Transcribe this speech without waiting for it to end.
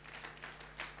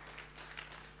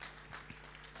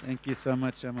Thank you so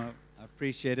much, Emma. I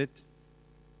appreciate it.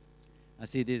 I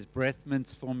see there's breath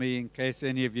mints for me in case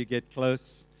any of you get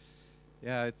close.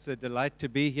 Yeah, it's a delight to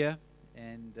be here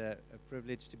and a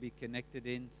privilege to be connected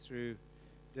in through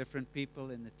different people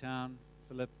in the town.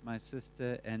 Philip, my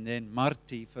sister, and then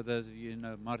Marty. For those of you who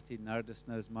know Marty, Nardis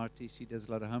knows Marty. She does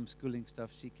a lot of homeschooling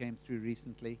stuff. She came through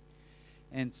recently.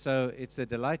 And so it's a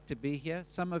delight to be here.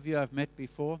 Some of you I've met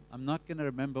before. I'm not going to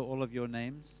remember all of your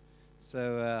names,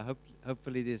 so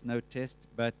hopefully there's no test.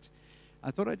 But I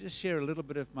thought I'd just share a little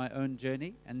bit of my own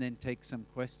journey and then take some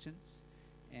questions.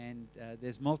 And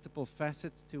there's multiple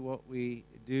facets to what we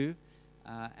do.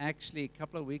 Actually, a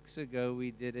couple of weeks ago,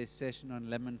 we did a session on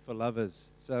Lemon for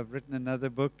Lovers. So I've written another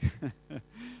book,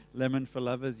 Lemon for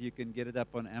Lovers. You can get it up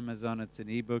on Amazon. It's an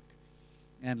ebook.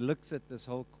 And looks at this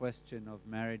whole question of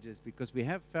marriages, because we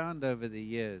have found over the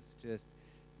years just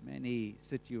many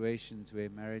situations where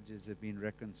marriages have been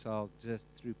reconciled just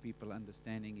through people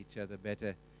understanding each other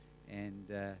better. And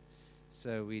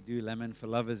so we do Lemon for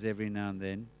Lovers every now and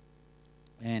then.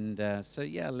 And so,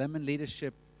 yeah, Lemon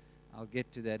Leadership, I'll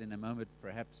get to that in a moment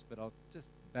perhaps, but I'll just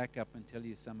back up and tell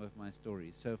you some of my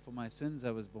stories. So for my sins,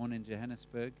 I was born in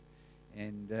Johannesburg,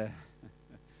 and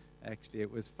actually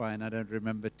it was fine. I don't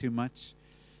remember too much,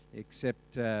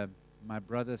 except my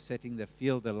brother setting the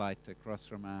field alight across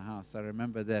from our house. I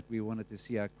remember that we wanted to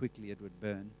see how quickly it would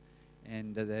burn,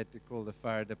 and they had to call the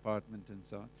fire department and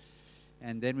so on.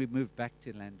 And then we moved back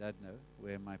to Llandudno,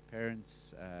 where my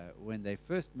parents, when they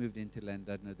first moved into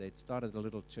Llandudno, they'd started a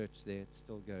little church there. It's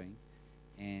still going.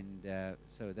 And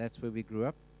so that's where we grew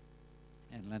up.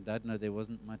 And Llandudno, there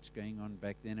wasn't much going on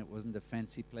back then. It wasn't a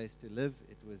fancy place to live.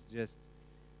 It was just,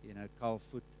 Carl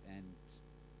Foot and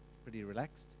pretty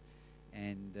relaxed.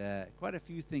 And quite a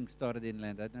few things started in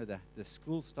Llandudno. The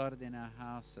school started in our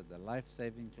house, the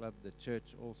life-saving club, the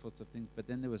church, all sorts of things. But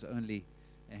then there was only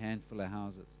a handful of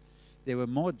houses. There were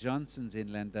more Johnsons in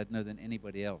Llandudno than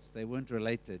anybody else. They weren't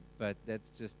related, but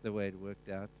that's just the way it worked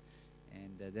out.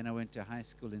 And then I went to high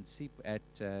school in Siep at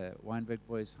Wynberg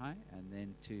Boys High, and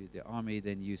then to the Army,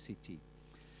 then UCT.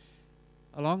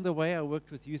 Along the way, I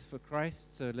worked with Youth for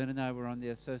Christ. So Lynn and I were on the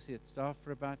associate staff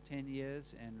for about 10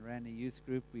 years and ran a youth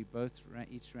group. We both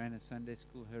each ran a Sunday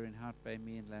school, her in Hout Bay,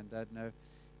 me in Llandudno.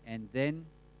 And then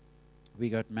we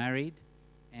got married.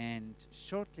 And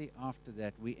shortly after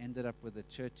that, we ended up with a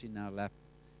church in our lap.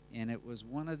 And it was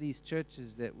one of these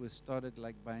churches that was started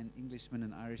like by an Englishman,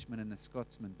 an Irishman, and a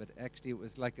Scotsman. But actually it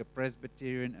was like a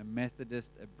Presbyterian, a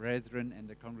Methodist, a Brethren,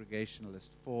 and a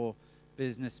Congregationalist. 4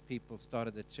 business people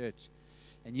started a church.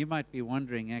 And you might be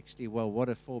wondering, actually, well, what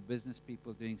are 4 business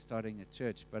people doing starting a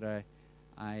church? But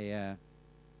I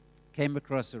came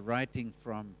across a writing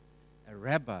from a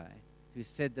rabbi who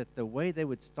said that the way they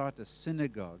would start a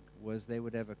synagogue was they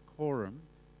would have a quorum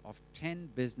of 10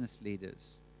 business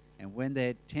leaders. And when they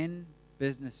had 10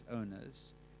 business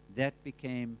owners, that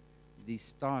became the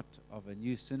start of a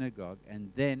new synagogue.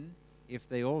 And then, if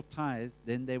they all tithed,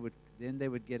 then they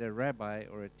would get a rabbi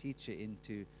or a teacher in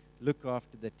to look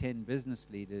after the 10 business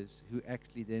leaders who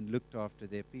actually then looked after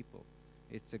their people.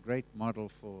 It's a great model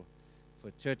for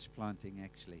church planting,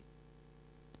 actually.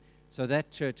 So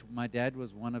that church, my dad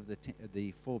was one of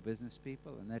the 4 business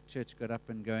people, and that church got up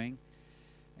and going.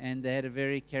 And they had a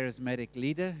very charismatic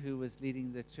leader who was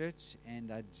leading the church,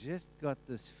 and I just got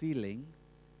this feeling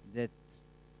that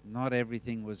not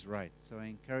everything was right. So I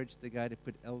encouraged the guy to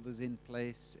put elders in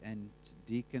place and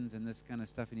deacons and this kind of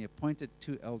stuff, and he appointed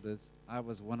 2 elders. I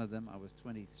was one of them. I was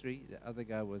 23. The other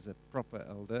guy was a proper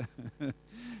elder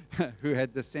who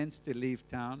had the sense to leave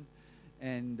town.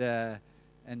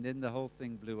 And then the whole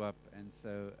thing blew up, and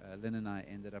so Lynn and I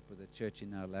ended up with a church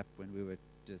in our lap when we were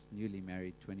just newly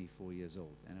married, 24 years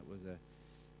old, and it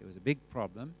was a big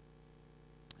problem.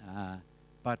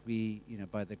 But we,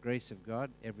 by the grace of God,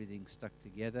 everything stuck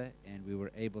together, and we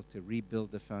were able to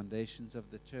rebuild the foundations of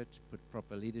the church, put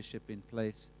proper leadership in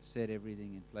place, set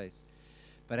everything in place.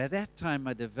 But at that time,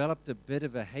 I developed a bit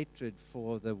of a hatred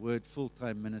for the word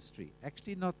full-time ministry.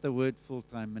 Actually, not the word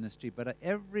full-time ministry, but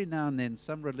every now and then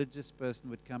some religious person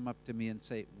would come up to me and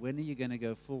say, when are you going to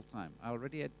go full-time? I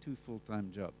already had 2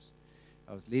 full-time jobs.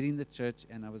 I was leading the church,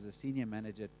 and I was a senior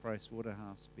manager at Price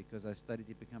Waterhouse because I studied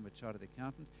to become a chartered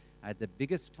accountant. I had the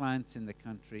biggest clients in the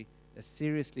country, a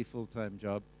seriously full-time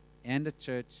job, and a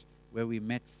church where we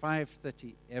met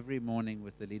 5:30 every morning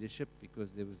with the leadership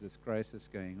because there was this crisis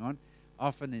going on.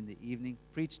 Often in the evening,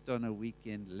 preached on a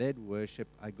weekend, led worship.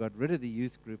 I got rid of the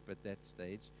youth group at that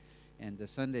stage and the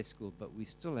Sunday school, but we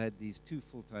still had these 2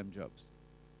 full-time jobs.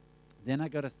 Then I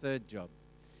got a 3rd job,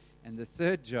 and the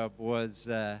 3rd job was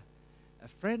a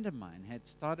friend of mine had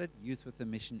started Youth with a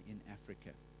Mission in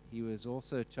Africa. He was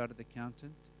also a chartered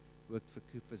accountant, worked for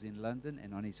Coopers in London,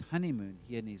 and on his honeymoon,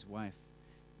 he and his wife,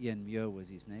 Ian Muir was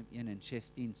his name, Ian and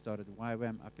Chestine, started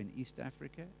YWAM up in East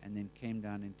Africa and then came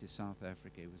down into South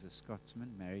Africa. He was a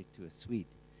Scotsman married to a Swede.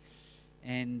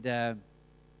 And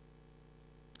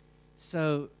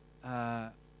so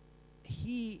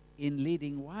he, in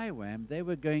leading YWAM, they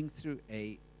were going through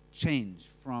a change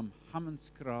from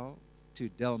Hammanskraal to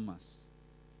Delmas,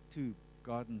 two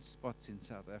garden spots in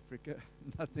South Africa.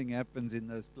 Nothing happens in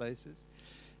those places.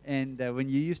 And when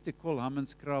you used to call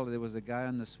Hammanskraal, there was a guy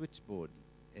on the switchboard,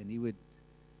 and he would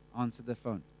answer the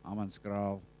phone,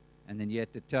 Hammanskraal, and then you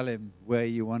had to tell him where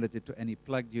you wanted it to, and he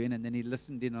plugged you in, and then he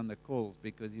listened in on the calls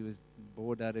because he was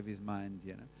bored out of his mind,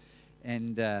 you know.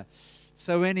 And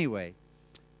so anyway,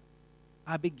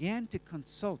 I began to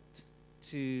consult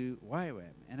to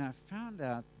YWAM, and I found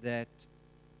out that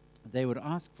they would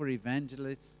ask for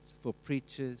evangelists, for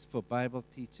preachers, for Bible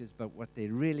teachers, but what they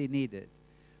really needed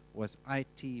was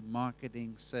IT,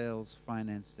 marketing, sales,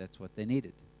 finance. That's what they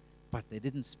needed. But they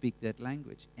didn't speak that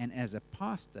language. And as a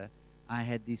pastor, I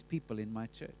had these people in my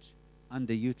church,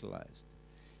 underutilized.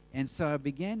 And so I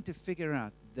began to figure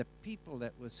out the people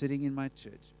that were sitting in my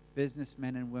church,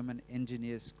 businessmen and women,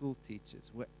 engineers, school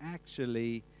teachers, were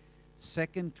actually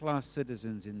second-class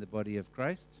citizens in the body of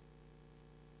Christ.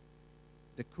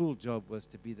 The cool job was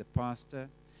to be the pastor.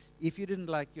 If you didn't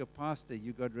like your pastor,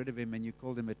 you got rid of him and you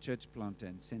called him a church planter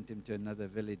and sent him to another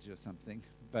village or something.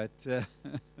 But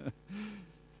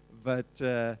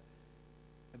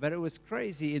it was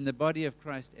crazy in the body of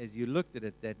Christ as you looked at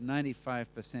it that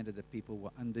 95% of the people were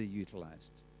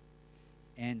underutilized.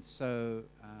 And so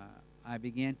I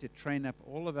began to train up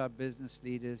all of our business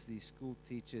leaders, these school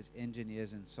teachers,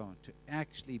 engineers, and so on, to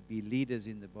actually be leaders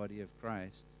in the body of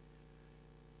Christ,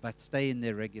 but stay in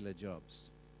their regular jobs,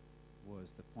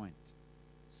 was the point.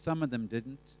 Some of them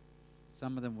didn't.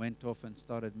 Some of them went off and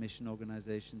started mission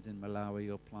organizations in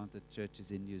Malawi or planted churches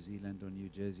in New Zealand or New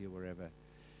Jersey or wherever.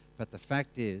 But the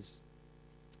fact is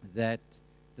that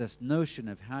this notion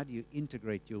of how do you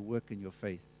integrate your work and your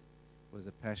faith was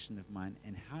a passion of mine,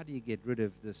 and how do you get rid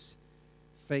of this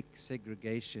fake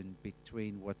segregation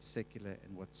between what's secular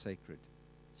and what's sacred?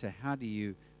 So how do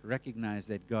you recognize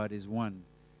that God is one?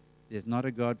 There's not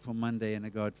a God for Monday and a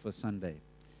God for Sunday.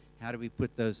 How do we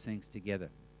put those things together?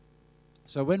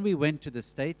 So when we went to the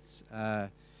States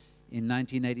in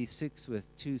 1986 with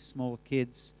two small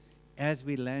kids, as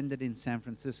we landed in San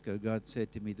Francisco, God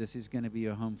said to me, this is going to be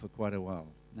your home for quite a while.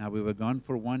 Now, we were gone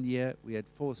for 1 year. We had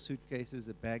 4 suitcases,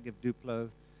 a bag of Duplo,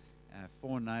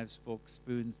 4 knives, forks,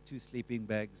 spoons, 2 sleeping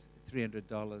bags,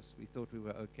 $300. We thought we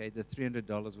were okay. The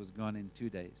 $300 was gone in 2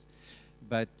 days.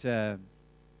 But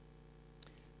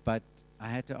I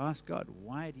had to ask God,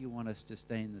 why do you want us to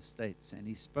stay in the States? And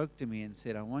he spoke to me and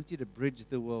said, I want you to bridge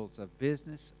the worlds of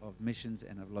business, of missions,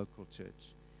 and of local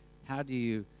church. How do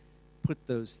you put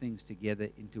those things together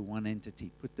into one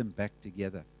entity, put them back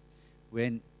together?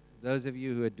 When those of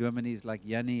you who are dominees like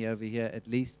Yanni over here, at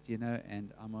least, you know,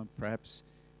 and I'm on perhaps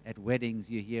at weddings,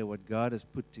 you hear what God has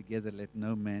put together, let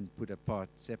no man put apart,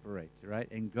 separate, right?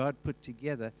 And God put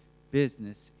together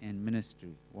business and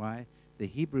ministry. Why? The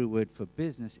Hebrew word for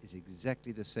business is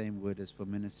exactly the same word as for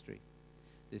ministry.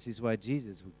 This is why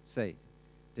Jesus would say,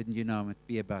 didn't you know I'm to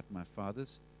be about my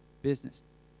Father's business?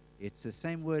 It's the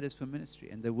same word as for ministry.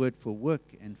 And the word for work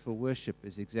and for worship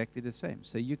is exactly the same.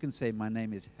 So you can say, my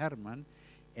name is Herman,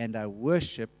 and I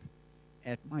worship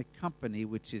at my company,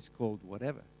 which is called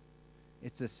whatever.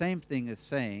 It's the same thing as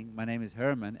saying, my name is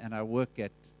Herman, and I work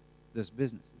at this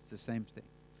business. It's the same thing.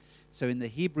 So in the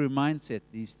Hebrew mindset,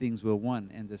 these things were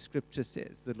one. And the scripture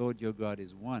says, the Lord your God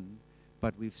is one.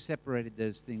 But we've separated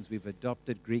those things. We've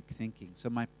adopted Greek thinking. So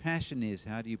my passion is,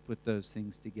 how do you put those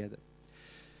things together?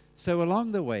 So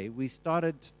along the way, we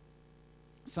started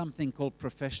something called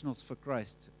Professionals for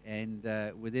Christ. And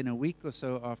within a week or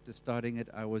so after starting it,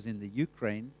 I was in the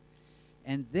Ukraine.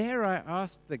 And there I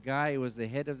asked the guy who was the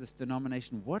head of this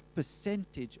denomination, what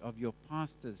percentage of your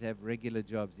pastors have regular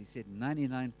jobs? He said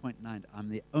 99.9. I'm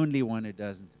the only one who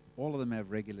doesn't. All of them have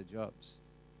regular jobs.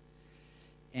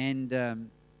 And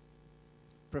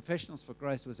Professionals for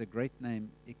Christ was a great name,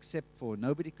 except for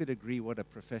nobody could agree what a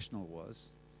professional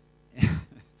was.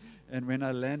 And when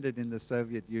I landed in the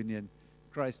Soviet Union,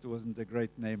 Christ wasn't a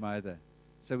great name either.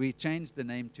 So we changed the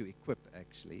name to Equip,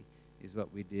 actually, is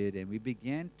what we did. And we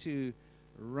began to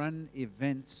run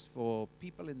events for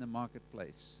people in the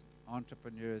marketplace,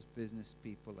 entrepreneurs, business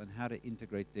people, and how to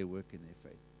integrate their work in their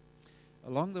faith.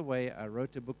 Along the way, I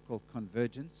wrote a book called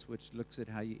Convergence, which looks at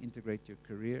how you integrate your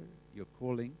career, your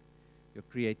calling, your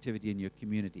creativity, and your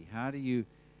community. How do you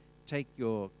take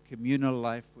your communal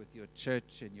life with your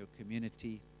church and your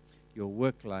community your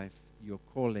work life, your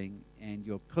calling, and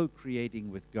your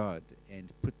co-creating with God, and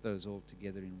put those all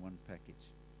together in one package.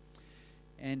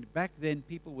 And back then,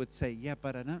 people would say, yeah,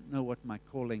 but I don't know what my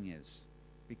calling is,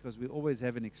 because we always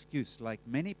have an excuse. Like,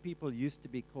 many people used to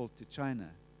be called to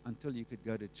China until you could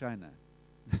go to China.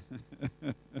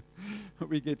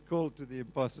 We get called to the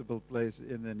impossible place,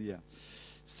 and then, yeah.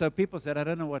 So people said, I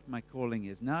don't know what my calling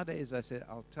is. Nowadays, I said,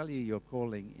 I'll tell you your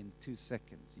calling in 2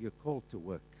 seconds. You're called to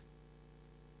work.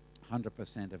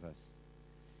 100% of us.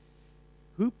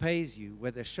 Who pays you,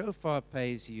 whether Shofar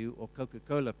pays you or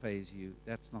Coca-Cola pays you,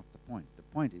 that's not the point. The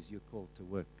point is you're called to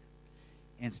work.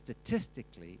 And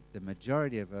statistically, the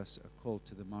majority of us are called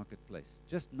to the marketplace,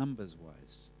 just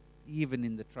numbers-wise. Even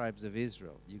in the tribes of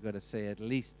Israel, you've got to say at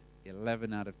least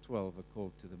 11 out of 12 are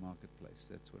called to the marketplace.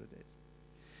 That's what it is.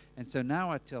 And so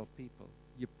now I tell people,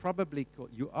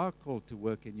 you are called to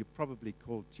work, and you're probably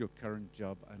called to your current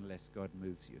job unless God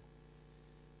moves you.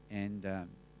 And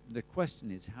the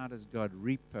question is, how does God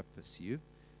repurpose you?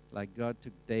 Like God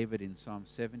took David in Psalm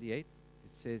 78. It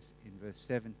says in verse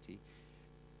 70,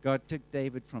 God took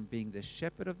David from being the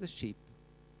shepherd of the sheep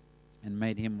and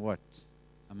made him what?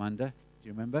 Amanda, do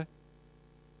you remember?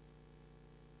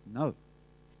 No.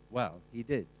 Well, he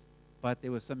did. But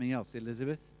there was something else.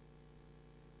 Elizabeth?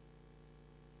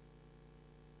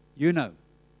 You know.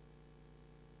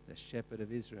 The shepherd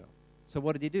of Israel. So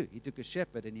what did he do? He took a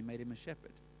shepherd and he made him a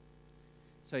shepherd.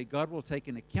 So God will take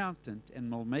an accountant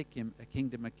and will make him a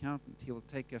kingdom accountant. He will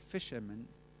take a fisherman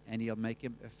and he'll make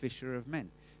him a fisher of men.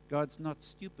 God's not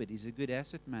stupid. He's a good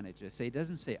asset manager. So he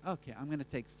doesn't say, okay, I'm going to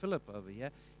take Philip over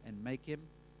here and make him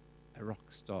a rock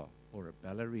star or a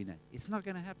ballerina. It's not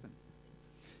going to happen.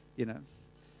 You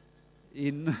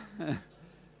know,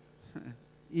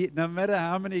 no matter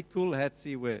how many cool hats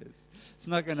he wears, it's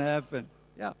not going to happen.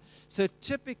 Yeah. So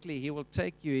typically he will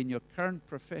take you in your current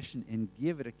profession and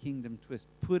give it a kingdom twist,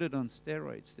 put it on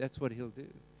steroids. That's what he'll do.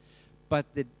 But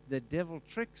the devil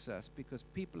tricks us because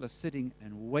people are sitting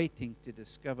and waiting to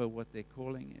discover what their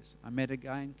calling is. I met a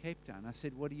guy in Cape Town. I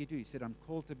said, what do you do? He said, I'm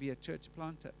called to be a church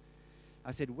planter.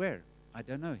 I said, where? I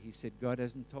don't know. He said, God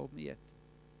hasn't told me yet.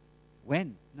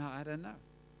 When? No, I don't know.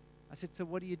 I said, so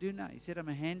what do you do now? He said, I'm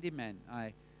a handyman.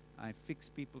 I fix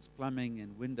people's plumbing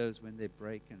and windows when they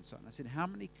break and so on. I said, how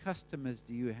many customers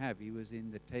do you have? He was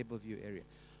in the Tableview area.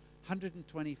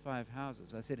 125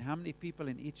 houses. I said, how many people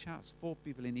in each house? 4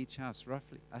 people in each house,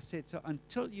 roughly. I said, so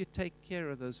until you take care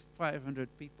of those 500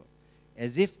 people,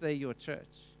 as if they're your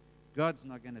church, God's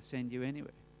not going to send you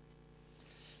anywhere.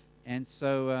 And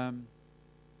so,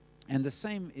 and the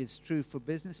same is true for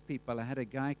business people. I had a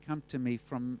guy come to me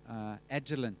from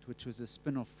Agilent, which was a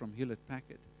spin-off from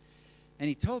Hewlett-Packard. And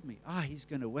he told me, he's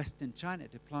going to Western China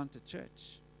to plant a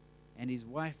church. And his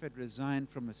wife had resigned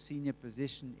from a senior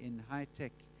position in high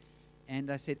tech. And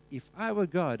I said, if I were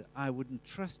God, I wouldn't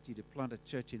trust you to plant a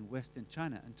church in Western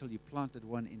China until you planted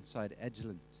one inside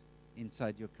Agilent,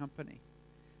 inside your company.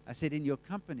 I said, in your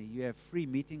company, you have free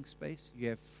meeting space, you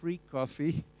have free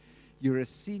coffee, you're a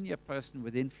senior person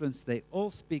with influence, they all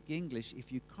speak English. If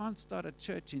you can't start a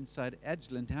church inside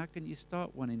Agilent, how can you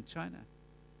start one in China?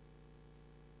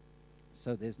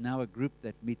 So there's now a group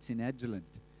that meets in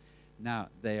Agilent. Now,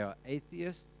 they are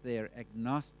atheists, they are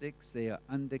agnostics, they are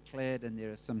undeclared, and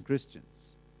there are some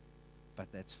Christians.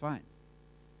 But that's fine.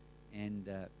 And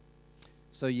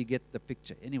so you get the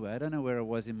picture. Anyway, I don't know where I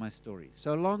was in my story.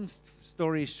 So long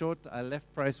story short, I left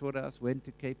Pricewaterhouse, went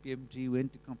to KPMG,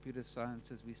 went to Computer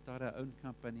Sciences. We started our own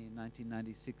company in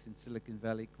 1996 in Silicon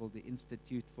Valley called the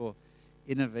Institute for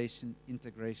Innovation,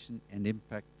 Integration, and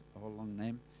Impact, a whole long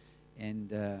name.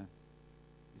 And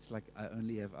it's like I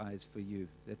only have eyes for you.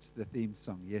 That's the theme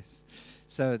song, yes.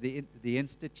 So the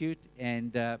Institute,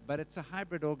 and but it's a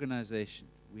hybrid organization.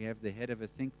 We have the head of a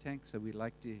think tank, so we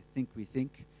like to think we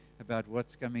think about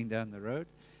what's coming down the road.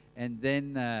 And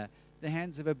then the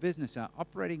hands of a business. Our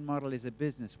operating model is a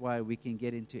business. Why? We can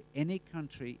get into any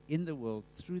country in the world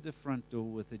through the front door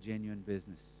with a genuine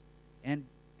business. And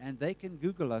they can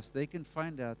Google us. They can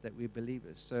find out that we're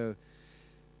believers. So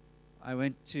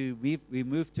we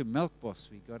moved to Melkbos.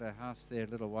 We got a house there a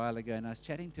little while ago, and I was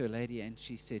chatting to a lady, and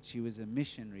she said she was a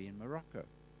missionary in Morocco,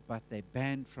 but they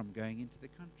banned from going into the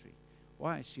country.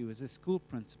 Why? She was a school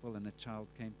principal, and a child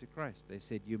came to Christ. They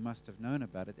said, you must have known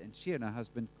about it, and she and her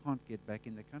husband can't get back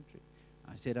in the country.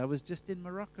 I said, I was just in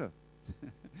Morocco.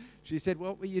 She said,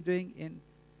 what were you doing in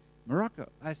Morocco?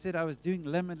 I said, I was doing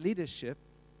lemon leadership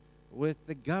with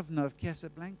the governor of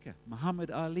Casablanca, Muhammad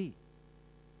Ali.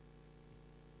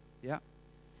 Yeah.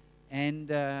 And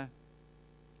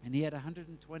he had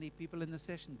 120 people in the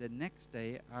session. The next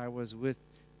day, I was with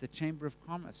the Chamber of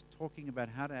Commerce talking about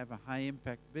how to have a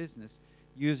high-impact business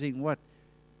using what?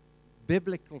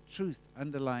 Biblical truth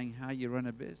underlying how you run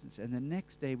a business. And the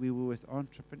next day we were with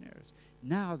entrepreneurs.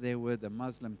 Now there were the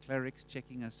Muslim clerics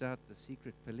checking us out, the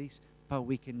secret police, but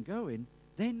we can go in.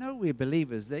 They know we're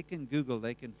believers. They can Google,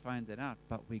 they can find it out,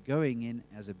 but we're going in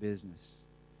as a business.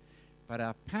 But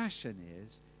our passion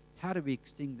is, how do we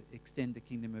extend the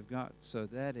kingdom of God? So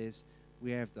that is,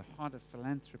 we have the heart of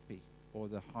philanthropy or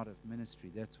the heart of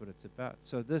ministry. That's what it's about.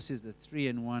 So this is the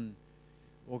 3-in-1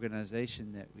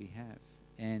 organization that we have.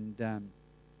 And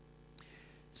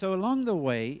so along the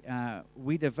way,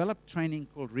 we developed training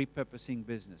called Repurposing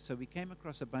Business. So we came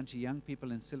across a bunch of young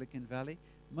people in Silicon Valley,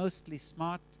 mostly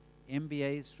smart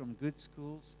MBAs from good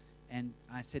schools. And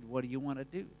I said, what do you want to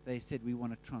do? They said, we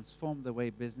want to transform the way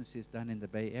business is done in the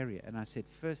Bay Area. And I said,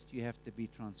 first you have to be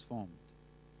transformed.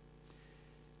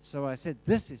 So I said,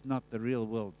 this is not the real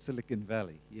world, Silicon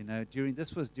Valley. You know,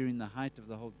 this was during the height of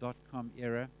the whole .com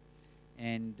era.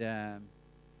 And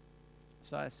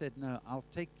so I said, no, I'll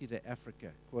take you to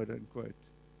Africa, quote unquote.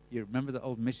 You remember the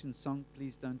old mission song,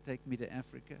 Please Don't Take Me to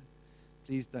Africa?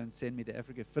 Please Don't Send Me to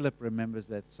Africa. Philip remembers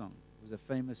that song. It was a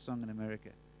famous song in America.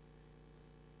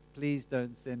 Please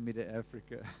don't send me to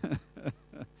Africa.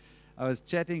 I was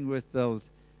chatting with old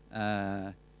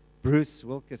Bruce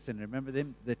Wilkerson. Remember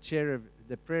them? The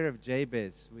prayer of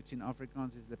Jabez, which in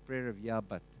Afrikaans is the prayer of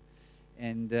Yabat.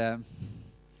 And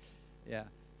yeah.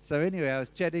 So anyway, I was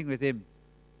chatting with him,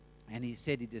 and he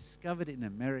said he discovered in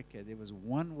America there was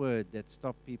one word that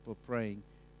stopped people praying,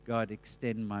 God,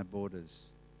 extend my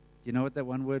borders. Do you know what that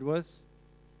one word was?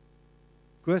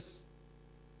 Kus?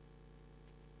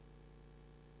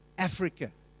 Africa.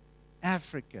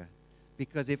 Africa.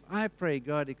 Because if I pray,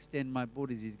 God, extend my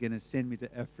borders, he's going to send me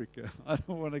to Africa. I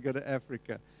don't want to go to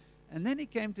Africa. And then he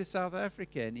came to South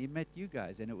Africa, and he met you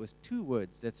guys, and it was 2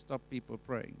 words that stopped people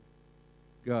praying.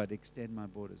 God, extend my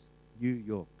borders. New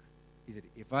York. He said,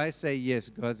 if I say yes,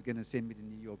 God's going to send me to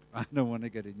New York, I don't want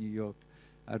to go to New York.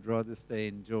 I'd rather stay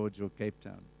in George or Cape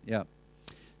Town. Yeah.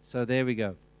 So there we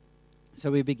go.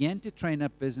 So we began to train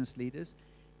up business leaders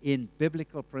in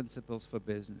biblical principles for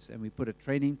business. And we put a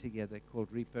training together called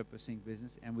Repurposing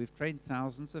Business. And we've trained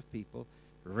thousands of people,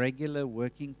 regular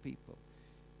working people.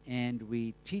 And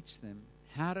we teach them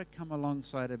how to come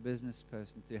alongside a business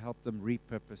person to help them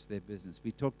repurpose their business.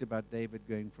 We talked about David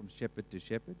going from shepherd to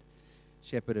shepherd,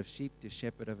 shepherd of sheep to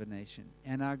shepherd of a nation.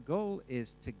 And our goal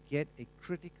is to get a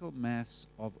critical mass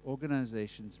of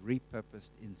organizations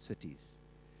repurposed in cities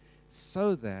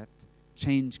so that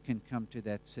change can come to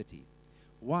that city.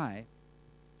 Why?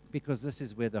 Because this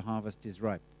is where the harvest is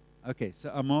ripe. Okay,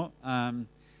 so Amo,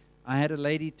 I had a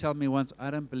lady tell me once,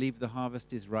 I don't believe the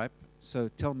harvest is ripe, so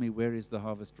tell me, where is the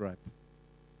harvest ripe?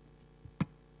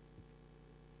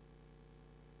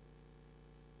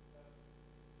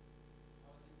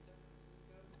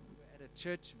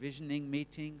 Church visioning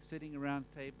meeting, sitting around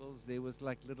tables. There was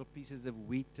like little pieces of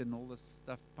wheat and all this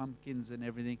stuff, pumpkins and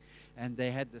everything. And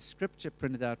they had the scripture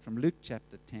printed out from Luke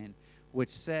chapter 10, which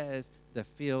says, the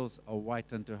fields are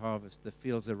white unto harvest. The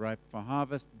fields are ripe for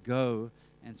harvest. Go,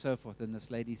 and so forth. And this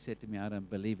lady said to me, I don't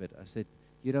believe it. I said,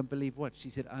 you don't believe what?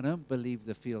 She said, I don't believe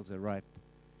the fields are ripe.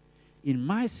 In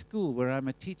my school, where I'm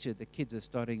a teacher, the kids are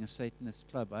starting a Satanist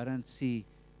club. I don't see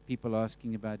people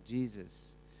asking about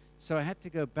Jesus. So I had to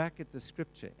go back at the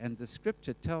scripture, and the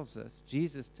scripture tells us,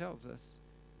 Jesus tells us,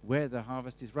 where the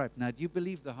harvest is ripe. Now, do you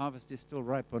believe the harvest is still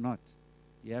ripe or not?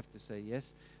 You have to say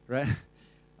yes, right?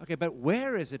 Okay, but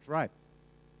where is it ripe?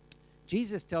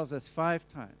 Jesus tells us 5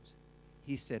 times.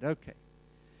 He said, okay,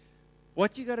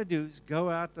 what you got to do is go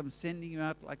out. I'm sending you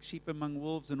out like sheep among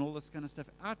wolves and all this kind of stuff.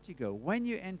 Out you go. When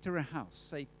you enter a house,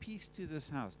 say peace to this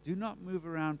house. Do not move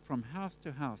around from house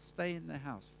to house. Stay in the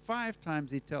house. 5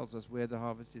 times he tells us where the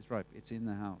harvest is ripe. It's in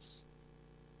the house.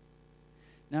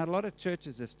 Now, a lot of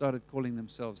churches have started calling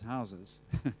themselves houses.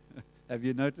 Have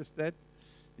you noticed that?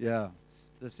 Yeah,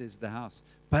 this is the house.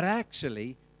 But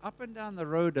actually, up and down the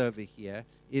road over here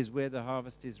is where the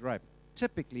harvest is ripe.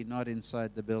 Typically not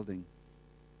inside the building.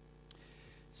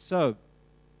 So,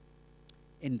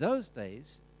 in those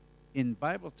days, in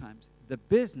Bible times, the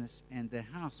business and the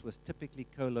house was typically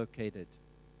co-located.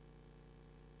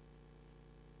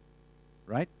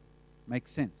 Right?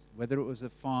 Makes sense. Whether it was a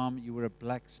farm, you were a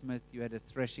blacksmith, you had a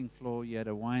threshing floor, you had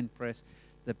a wine press,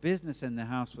 the business and the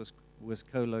house was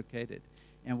co-located.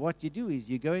 And what you do is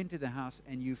you go into the house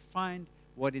and you find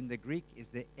what in the Greek is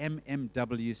the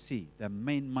MMWC, the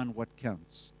main man what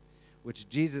counts, which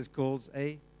Jesus calls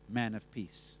a man of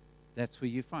peace. That's where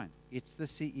you find. It's the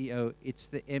CEO, it's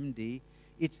the MD,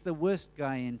 it's the worst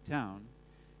guy in town,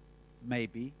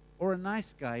 maybe, or a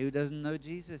nice guy who doesn't know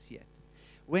Jesus yet.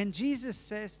 When Jesus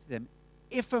says to them,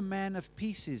 if a man of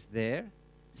peace is there,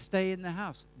 stay in the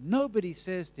house. Nobody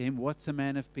says to him, what's a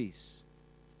man of peace?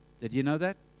 Did you know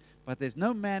that? But there's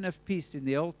no man of peace in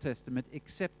the Old Testament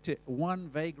except to one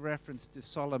vague reference to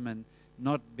Solomon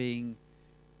not being,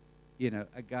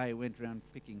 a guy who went around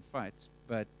picking fights,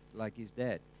 but like his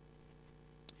dad.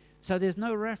 So there's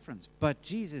no reference, but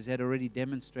Jesus had already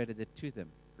demonstrated it to them.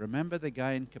 Remember the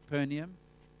guy in Capernaum?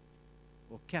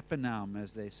 Or Capernaum,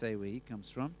 as they say where he comes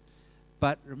from.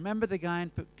 But remember the guy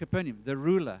in Capernaum, the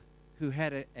ruler, who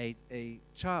had a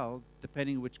child,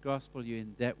 depending which gospel you're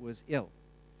in, that was ill.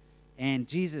 And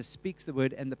Jesus speaks the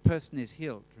word, and the person is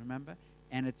healed, remember?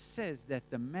 And it says that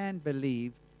the man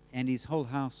believed, and his whole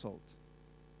household.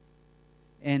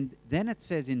 And then it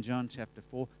says in John chapter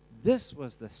 4, this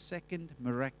was the second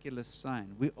miraculous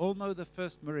sign. We all know the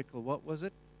first miracle. What was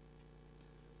it?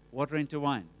 Water into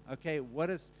wine. Okay,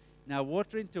 now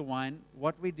water into wine,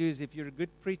 what we do is, if you're a good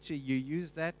preacher, you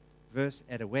use that verse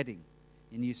at a wedding.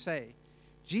 And you say,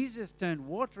 Jesus turned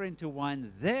water into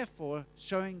wine, therefore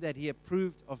showing that he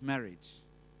approved of marriage.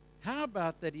 How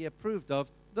about that he approved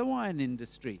of the wine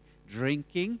industry?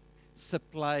 Drinking,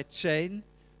 supply chain.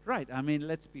 Right,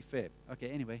 let's be fair. Okay,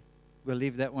 anyway, we'll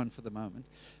leave that one for the moment.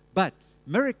 But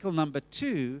miracle number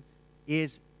 2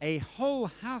 is a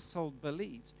whole household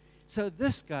believes. So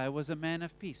this guy was a man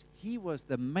of peace. He was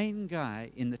the main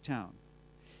guy in the town.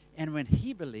 And when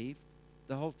he believed,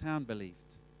 the whole town believed.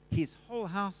 His whole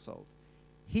household.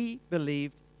 He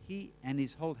believed, he and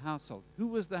his whole household. Who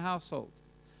was the household?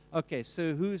 Okay,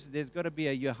 so there's got to be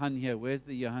a Johan here. Where's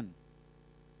the Johan?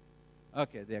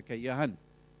 Okay, Johan.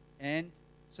 And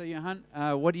so Johan,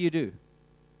 what do you do?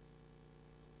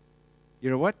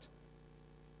 You're a what?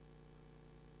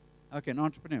 Okay, an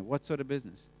entrepreneur. What sort of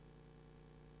business?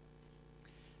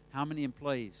 How many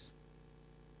employees?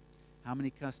 How many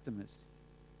customers?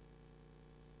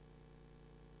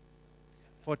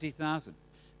 40,000.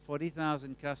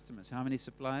 40,000 customers. How many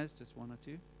suppliers? Just one or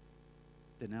two?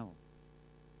 Denel.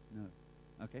 No.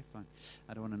 Okay, fine.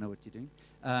 I don't want to know what you're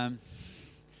doing.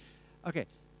 Okay,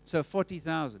 so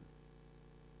 40,000.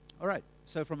 All right,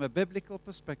 so from a biblical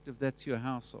perspective, that's your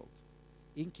household,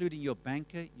 including your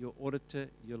banker, your auditor,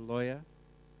 your lawyer,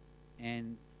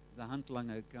 and the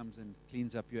handlanger who comes and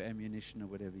cleans up your ammunition or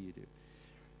whatever you do.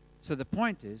 So the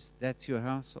point is, that's your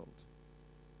household.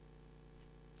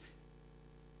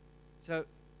 So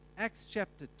Acts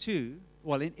chapter 2,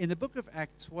 well, in the book of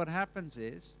Acts, what happens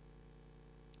is,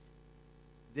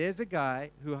 there's a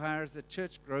guy who hires a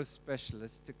church growth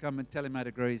specialist to come and tell him how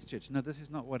to grow his church. No, this is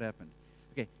not what happened.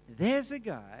 Okay, there's a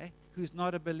guy who's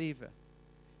not a believer.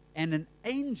 And an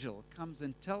angel comes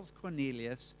and tells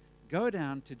Cornelius, go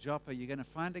down to Joppa. You're going to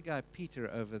find a guy, Peter,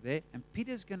 over there. And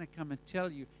Peter's going to come and tell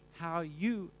you how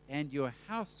you and your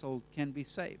household can be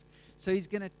saved. So he's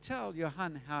going to tell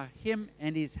Johann how him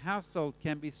and his household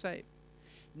can be saved.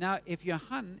 Now, if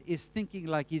Johann is thinking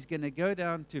like he's going to go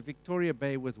down to Victoria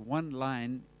Bay with one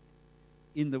line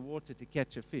in the water to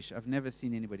catch a fish. I've never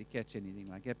seen anybody catch anything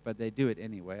like that, but they do it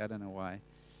anyway. I don't know why.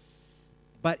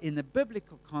 But in the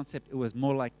biblical concept, it was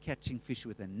more like catching fish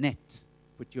with a net.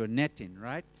 Put your net in,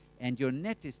 right? And your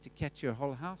net is to catch your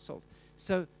whole household.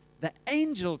 So the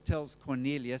angel tells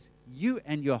Cornelius, you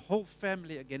and your whole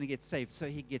family are going to get saved. So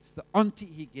he gets the auntie,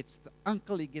 he gets the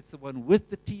uncle, he gets the one with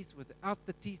the teeth, without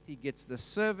the teeth, he gets the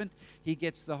servant, he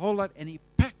gets the whole lot, and he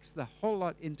packs the whole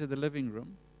lot into the living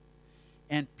room.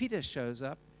 And Peter shows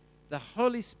up. The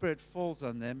Holy Spirit falls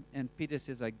on them, and Peter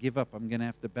says, I give up. I'm going to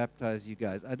have to baptize you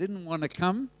guys. I didn't want to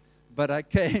come, but I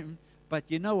came. But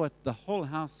you know what? The whole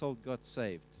household got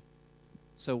saved.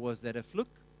 So was that a fluke,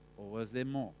 or was there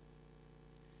more?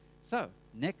 So,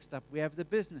 next up, we have the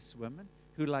businesswoman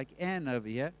who, like Anne over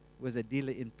here, was a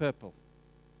dealer in purple.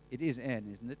 It is Anne,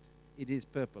 isn't it? It is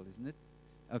purple, isn't it?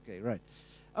 Okay, right.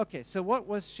 Okay, so what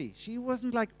was she? She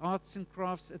wasn't like arts and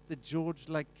crafts at the George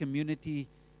community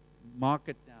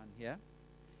market down here.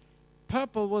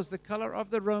 Purple was the color of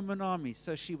the Roman army,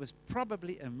 so she was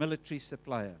probably a military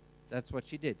supplier. That's what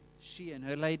she did. She and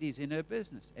her ladies in her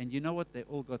business. And you know what? They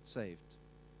all got saved.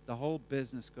 The whole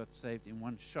business got saved in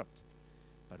one shot.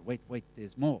 But wait,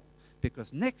 there's more.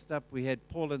 Because next up we had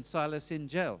Paul and Silas in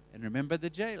jail. And remember the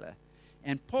jailer.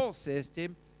 And Paul says to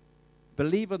him,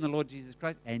 believe on the Lord Jesus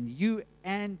Christ, and you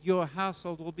and your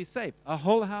household will be saved. A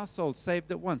whole household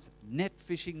saved at once. Net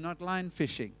fishing, not line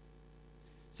fishing.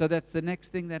 So that's the next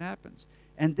thing that happens.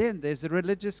 And then there's a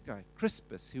religious guy,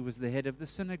 Crispus, who was the head of the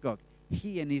synagogue.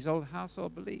 He and his whole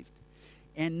household believed.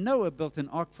 And Noah built an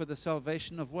ark for the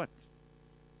salvation of what?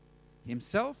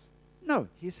 Himself? No,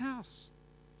 his house.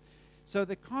 So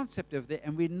the concept of that,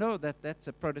 and we know that that's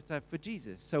a prototype for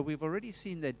Jesus. So we've already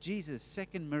seen that Jesus'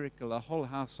 second miracle, a whole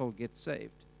household gets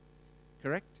saved.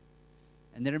 Correct?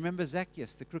 And then remember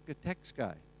Zacchaeus, the crooked tax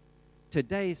guy.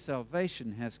 Today,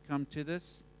 salvation has come to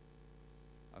this.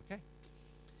 Okay.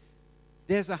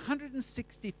 There's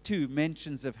 162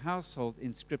 mentions of household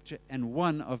in Scripture and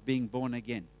one of being born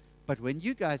again. But when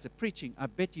you guys are preaching, I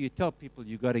bet you tell people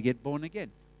you got to get born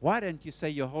again. Why don't you say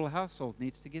your whole household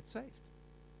needs to get saved?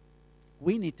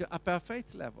 We need to up our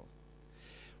faith level.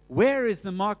 Where is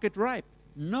the market ripe?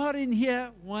 Not in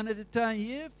here, one at a time.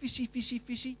 Yeah, fishy, fishy,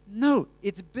 fishy. No,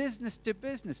 it's business to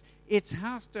business. It's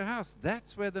house to house.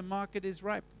 That's where the market is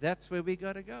ripe. That's where we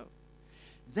got to go.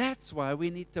 That's why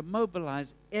we need to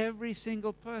mobilize every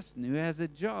single person who has a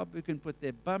job, who can put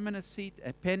their bum in a seat,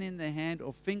 a pen in their hand,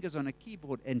 or fingers on a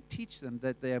keyboard, and teach them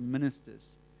that they are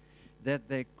ministers, that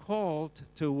they're called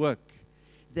to work,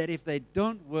 that if they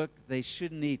don't work, they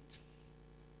shouldn't eat.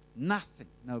 Nothing.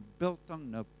 No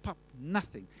biltong, no pop,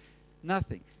 nothing.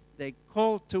 Nothing. They're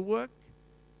called to work,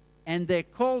 and they're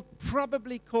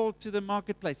probably called to the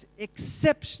marketplace.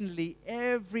 Exceptionally,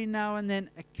 every now and then,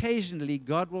 occasionally,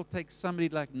 God will take somebody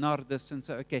like Nardus and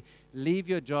say, okay, leave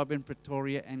your job in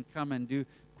Pretoria and come and do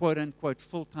quote-unquote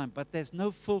full-time. But there's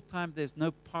no full-time, there's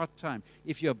no part-time.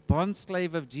 If you're a bond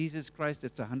slave of Jesus Christ,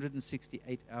 it's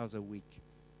 168 hours a week.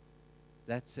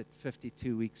 That's it,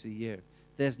 52 weeks a year.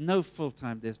 There's no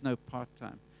full-time, there's no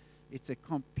part-time. It's a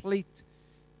complete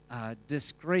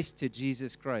disgrace to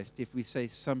Jesus Christ if we say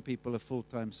some people are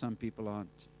full-time, some people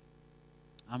aren't.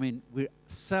 I mean, we're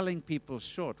selling people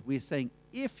short. We're saying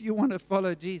if you want to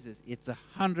follow Jesus, it's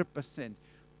 100%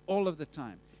 all of the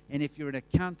time. And if you're an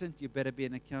accountant, you better be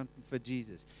an accountant for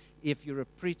Jesus. If you're a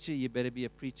preacher, you better be a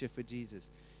preacher for Jesus.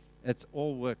 It's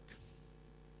all work.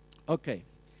 Okay,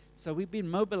 so we've been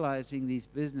mobilizing these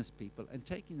business people and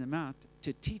taking them out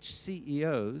to teach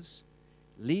CEOs,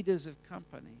 leaders of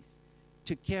companies,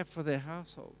 to care for their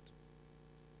household,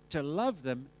 to love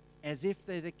them as if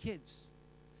they're the kids.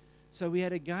 So we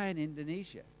had a guy in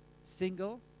Indonesia,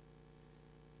 single,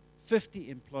 50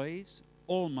 employees,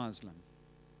 all Muslim.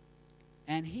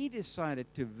 And he decided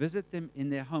to visit them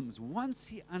in their homes. Once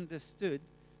he understood,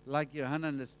 like Johan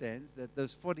understands, that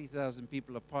those 40,000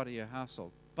 people are part of your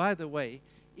household. By the way,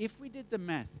 if we did the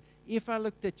math, if I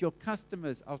looked at your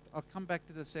customers, I'll come back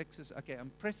to the sexes. Okay,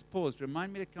 press pause.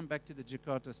 Remind me to come back to the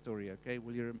Jakarta story, okay?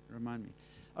 Will you remind me?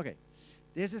 Okay,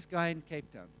 there's this guy in Cape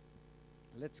Town.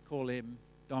 Let's call him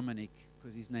Dominic,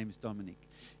 because his name is Dominic.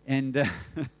 And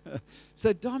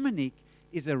so Dominic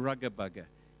is a rugger bugger.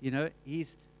 You know,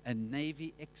 he's a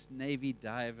ex-Navy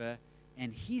diver,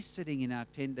 and he's sitting in our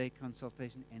 10-day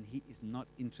consultation, and he is not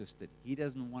interested. He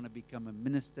doesn't want to become a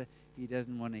minister. He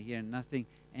doesn't want to hear nothing.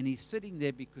 And he's sitting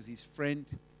there because his friend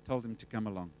told him to come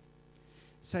along.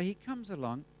 So he comes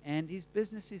along, and his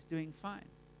business is doing fine.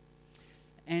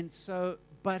 And so,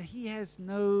 but he has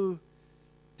no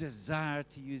desire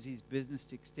to use his business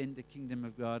to extend the kingdom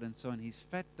of God and so on. He's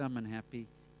fat, dumb, and happy,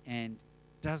 and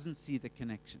doesn't see the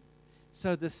connection.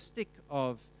 So the stick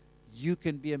of you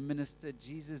can be a minister,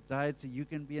 Jesus died so you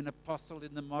can be an apostle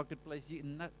in the marketplace,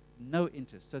 no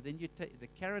interest. So then you take, the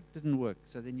carrot didn't work,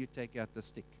 so then you take out the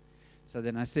stick. So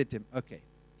then I said to him, okay,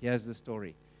 here's the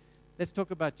story. Let's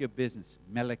talk about your business.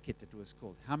 Malakit it was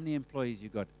called. How many employees you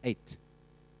got? 8.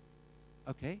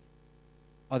 Okay.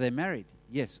 Are they married?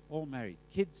 Yes, all married.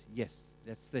 Kids? Yes,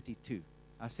 that's 32.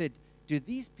 I said, do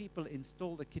these people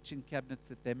install the kitchen cabinets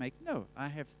that they make? No, I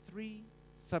have 3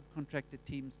 subcontracted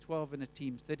teams, 12 in a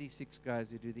team, 36 guys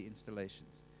who do the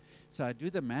installations. So I do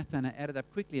the math and I add it up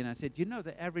quickly and I said, you know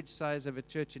the average size of a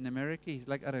church in America? He's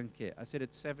like, I don't care. I said,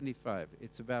 it's 75.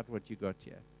 It's about what you got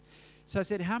here. So I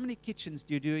said, how many kitchens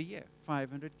do you do a year?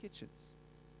 500 kitchens.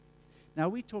 Now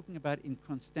we're talking about in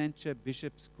Constantia,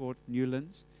 Bishop's Court,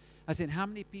 Newlands. I said, how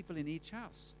many people in each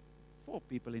house? 4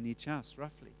 people in each house,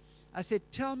 roughly. I said,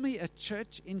 tell me a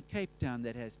church in Cape Town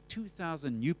that has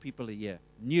 2,000 new people a year.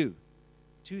 New.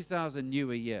 2,000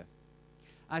 new a year.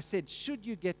 I said, should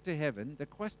you get to heaven, the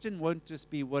question won't just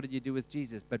be what did you do with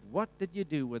Jesus, but what did you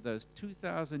do with those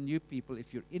 2,000 new people?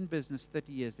 If you're in business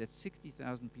 30 years, that's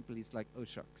 60,000 people. He's like, oh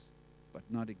shucks, but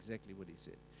not exactly what he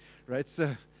said, right?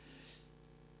 So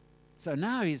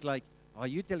now he's like, are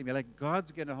you telling me like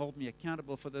God's going to hold me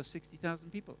accountable for those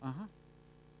 60,000 people? Uh-huh.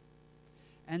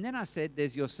 And then I said,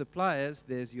 there's your suppliers,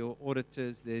 there's your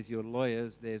auditors, there's your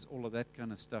lawyers, there's all of that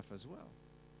kind of stuff as well.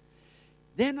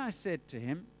 Then I said to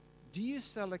him, do you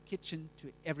sell a kitchen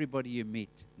to everybody you meet?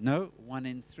 No, 1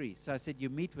 in 3. So I said, you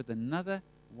meet with another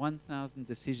 1,000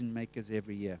 decision makers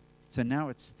every year. So now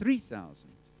it's 3,000.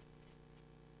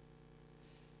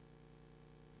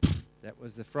 That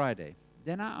was the Friday.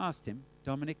 then I asked him,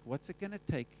 Dominic, what's it going to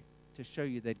take to show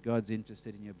you that God's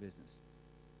interested in your business?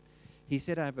 He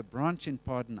said, I have a branch in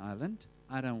Pardon Island.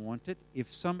 I don't want it.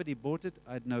 If somebody bought it,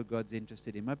 I'd know God's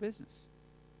interested in my business.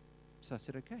 So I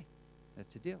said, okay,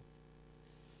 that's a deal.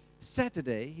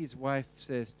 Saturday, his wife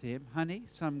says to him, honey,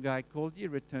 some guy called you,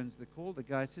 returns the call. The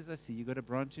guy says, I see you got a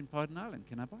branch in Pardon Island.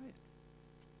 Can I buy it?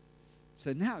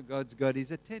 So now God's got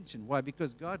his attention. Why?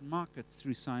 Because God markets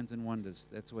through signs and wonders.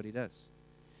 That's what he does.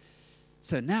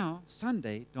 So now,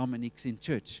 Sunday, Dominic's in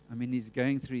church. I mean, he's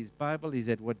going through his Bible. He's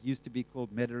at what used to be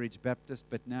called Meadowridge Baptist,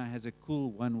 but now has a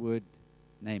cool one-word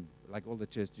name, like all the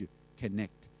churches do.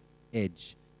 Connect,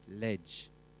 Edge, Ledge,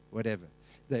 whatever.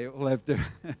 They all have the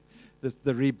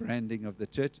rebranding of the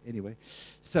church. Anyway,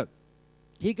 so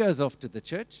he goes off to the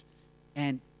church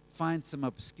and finds some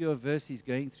obscure verse. He's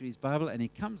going through his Bible, and he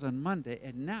comes on Monday,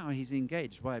 and now he's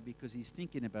engaged. Why? Because he's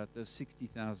thinking about those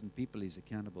 60,000 people he's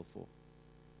accountable for.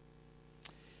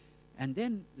 And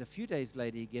then a few days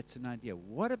later, he gets an idea.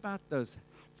 What about those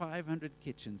 500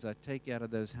 kitchens I take out of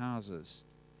those houses?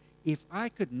 If I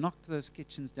could knock those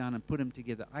kitchens down and put them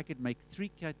together, I could make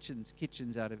 3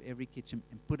 kitchens out of every kitchen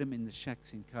and put them in the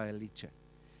shacks in Khayelitsha.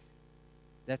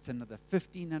 That's another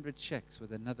 1,500 shacks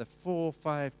with another 4 or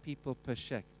 5 people per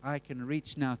shack. I can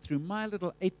reach now, through my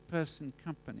little 8-person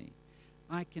company,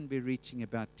 I can be reaching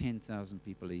about 10,000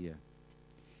 people a year.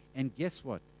 And guess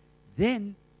what?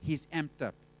 Then he's amped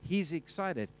up. He's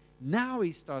excited. Now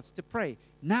he starts to pray.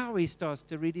 Now he starts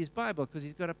to read his Bible because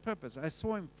he's got a purpose. I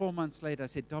saw him 4 months later. I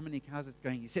said, Dominic, how's it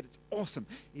going? He said, it's awesome.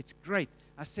 It's great.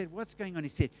 I said, what's going on? He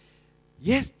said,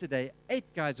 yesterday, 8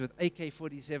 guys with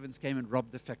AK-47s came and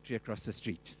robbed the factory across the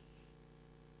street.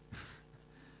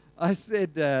 I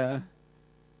said,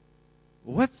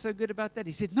 what's so good about that?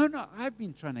 He said, no, I've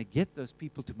been trying to get those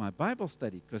people to my Bible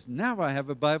study because now I have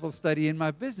a Bible study in my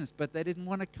business, but they didn't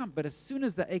want to come. But as soon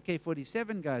as the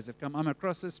AK-47 guys have come, I'm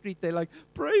across the street, they're like,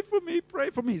 pray for me, pray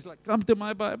for me. He's like, come to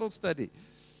my Bible study.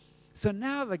 So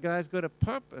now the guy's got a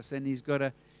purpose, and he's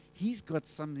got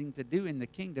something to do in the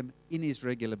kingdom in his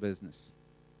regular business.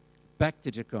 Back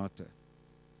to Jakarta,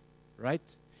 right?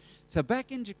 So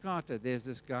back in Jakarta, there's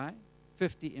this guy,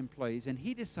 50 employees, and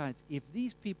he decides, if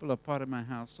these people are part of my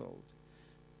household,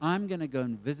 I'm going to go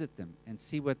and visit them and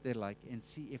see what they're like and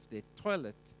see if their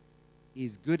toilet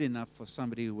is good enough for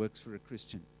somebody who works for a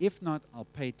Christian. If not, I'll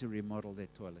pay to remodel their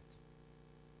toilet.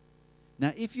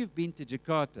 Now, if you've been to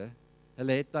Jakarta,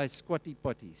 hulle het daai squatty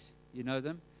potties. You know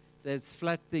them? There's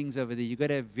flat things over there. You've got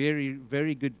to have very,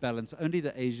 very good balance. Only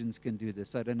the Asians can do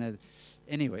this. I don't know.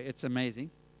 Anyway, it's amazing.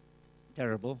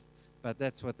 Terrible. But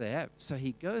that's what they have. So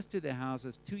he goes to their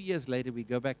houses. 2 years later, we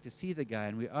go back to see the guy,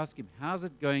 and we ask him, how's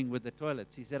it going with the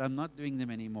toilets? He said, I'm not doing them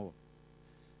anymore.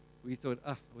 We thought,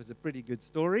 it was a pretty good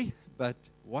story, but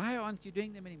why aren't you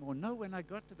doing them anymore? No, when I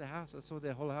got to the house, I saw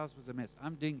their whole house was a mess.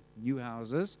 I'm doing new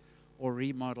houses or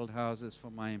remodeled houses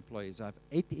for my employees. I have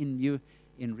 8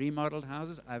 in remodeled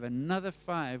houses. I have another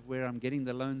 5 where I'm getting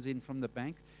the loans in from the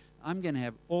bank. I'm going to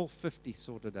have all 50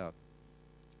 sorted out.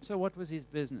 So what was his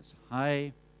business?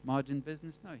 High margin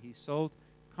business? No, he sold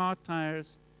car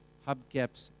tires,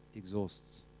 hubcaps,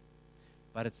 exhausts.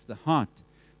 But it's the heart.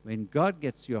 When God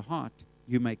gets your heart,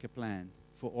 you make a plan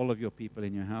for all of your people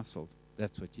in your household.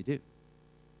 That's what you do.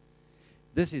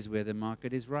 This is where the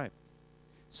market is ripe.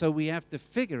 So we have to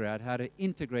figure out how to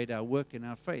integrate our work and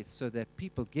our faith so that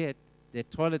people get their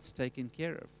toilets taken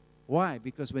care of. Why?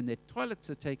 Because when their toilets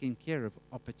are taken care of,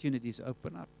 opportunities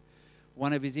open up.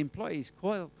 One of his employees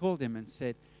called him and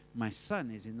said, my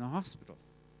son is in the hospital,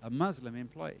 a Muslim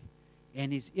employee,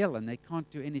 and he's ill and they can't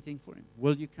do anything for him.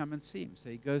 Will you come and see him? So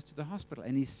he goes to the hospital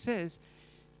and he says,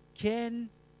 can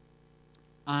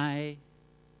I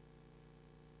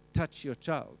touch your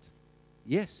child?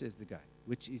 Yes, says the guy,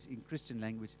 which is in Christian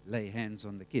language, lay hands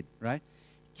on the kid, right?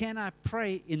 Can I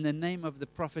pray in the name of the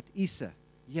prophet Isa?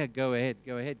 Yeah, go ahead,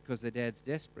 because the dad's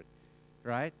desperate,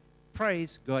 right?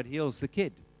 Prays, God heals the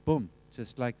kid. Boom,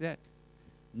 just like that.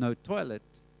 No toilet,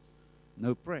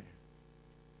 no prayer.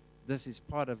 This is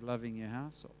part of loving your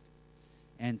household.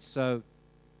 And so,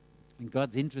 and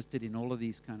God's interested in all of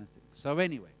these kind of things. So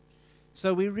anyway,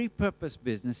 so we repurpose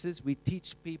businesses. We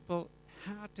teach people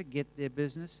how to get their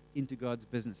business into God's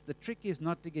business. The trick is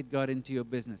not to get God into your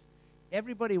business.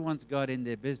 Everybody wants God in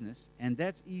their business, and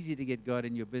that's easy to get God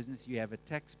in your business. You have a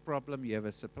tax problem, you have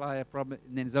a supplier problem,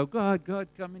 and then it's, oh, God,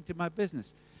 come into my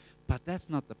business. But that's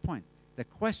not the point. The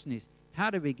question is, how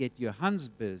do we get your Hans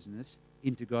business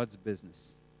into God's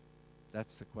business?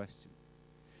 That's the question.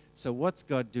 So what's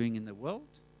God doing in the world?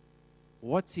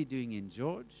 What's he doing in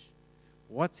George?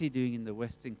 What's he doing in the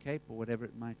Western Cape or whatever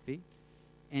it might be?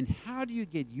 And how do you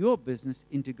get your business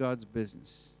into God's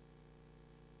business?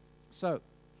 So,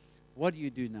 what do you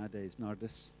do nowadays,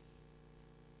 Nardis?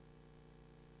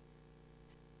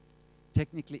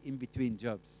 Technically in between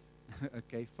jobs.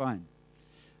 Okay, fine.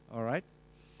 All right.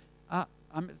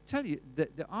 I'm going to tell you,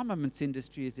 the armaments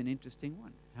industry is an interesting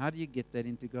one. How do you get that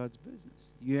into God's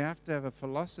business? You have to have a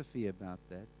philosophy about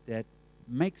that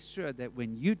makes sure that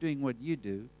when you're doing what you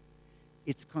do,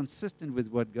 it's consistent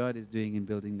with what God is doing in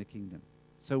building the kingdom.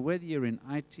 So whether you're in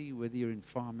IT, whether you're in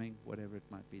farming, whatever it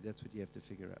might be, that's what you have to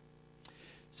figure out.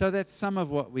 So that's some of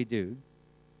what we do.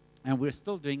 And we're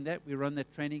still doing that. We run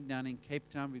that training down in Cape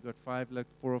Town. We've got 4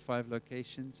 or 5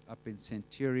 locations up in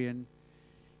Centurion,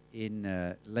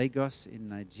 in Lagos, in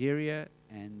Nigeria,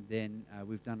 and then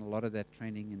we've done a lot of that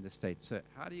training in the States. So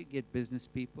how do you get business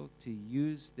people to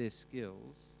use their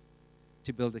skills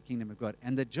to build the kingdom of God?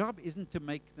 And the job isn't to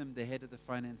make them the head of the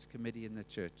finance committee in the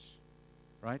church,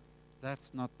 right?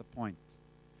 That's not the point.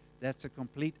 That's a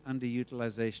complete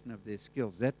underutilization of their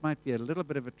skills. That might be a little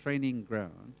bit of a training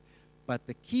ground, but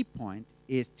the key point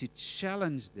is to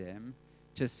challenge them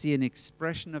to see an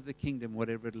expression of the kingdom,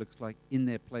 whatever it looks like, in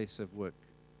their place of work.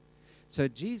 So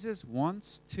Jesus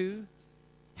wants to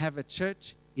have a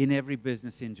church in every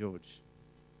business in George.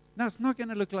 Now, it's not going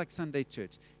to look like Sunday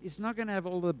church. It's not going to have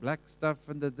all the black stuff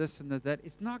and the this and the that.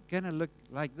 It's not going to look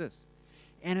like this.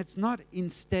 And it's not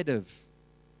instead of.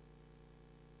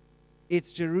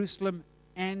 It's Jerusalem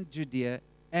and Judea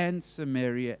and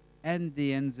Samaria and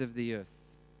the ends of the earth.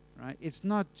 Right? It's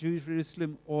not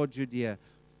Jerusalem or Judea.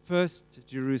 First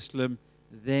Jerusalem,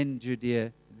 then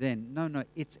Judea, then. No,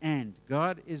 it's and.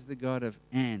 God is the God of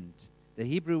and. The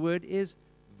Hebrew word is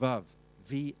vav,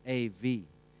 V-A-V.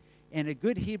 And a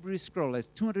good Hebrew scroll has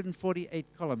 248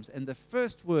 columns. And the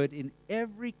first word in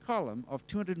every column of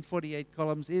 248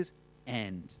 columns is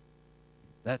and.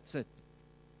 That's it.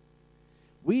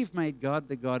 We've made God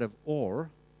the God of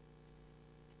or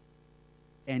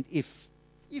and if.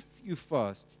 If you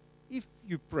fast, if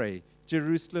you pray,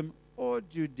 Jerusalem or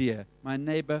Judea, my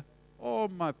neighbor or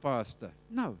my pastor.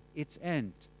 No, it's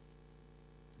and.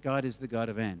 God is the God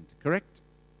of and, correct?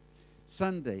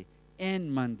 Sunday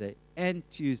and Monday and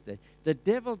Tuesday. The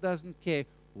devil doesn't care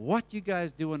what you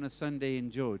guys do on a Sunday in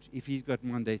George if he's got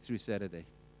Monday through Saturday.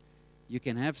 You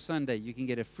can have Sunday. You can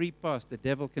get a free pass. The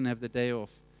devil can have the day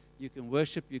off. You can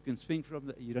worship. You can swing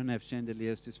from. You don't have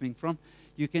chandeliers to swing from.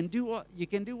 You can do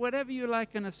whatever you like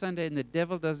on a Sunday, and the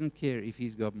devil doesn't care if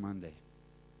he's got Monday.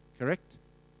 Correct?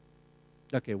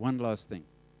 Okay, one last thing.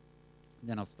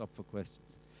 Then I'll stop for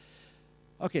questions.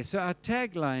 Okay, so our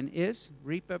tagline is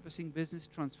repurposing business,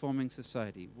 transforming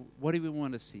society. What do we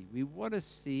want to see? We want to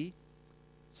see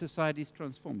societies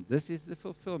transformed. This is the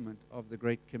fulfillment of the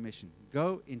Great Commission.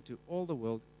 Go into all the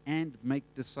world and make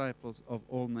disciples of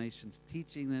all nations,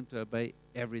 teaching them to obey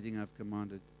everything I've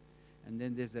commanded. And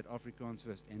then there's that Afrikaans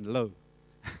verse, and lo,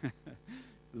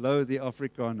 lo the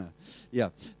Afrikaner. Yeah,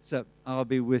 so I'll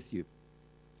be with you.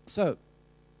 So,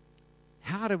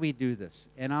 how do we do this?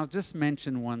 And I'll just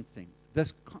mention one thing.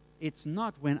 It's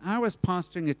not, when I was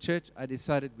pastoring a church, I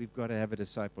decided we've got to have a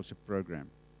discipleship program.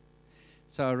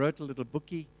 So I wrote a little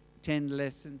bookie, 10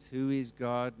 lessons, who is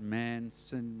God, man,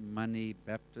 sin, money,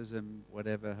 baptism,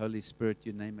 whatever, Holy Spirit,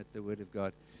 you name it, the Word of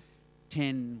God.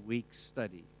 10-week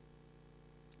study.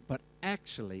 But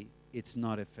actually, it's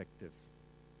not effective.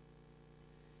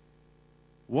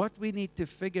 What we need to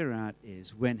figure out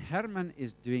is when Herman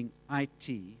is doing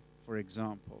IT, for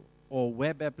example, or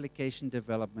web application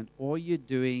development, or you're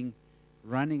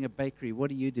running a bakery, what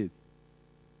do?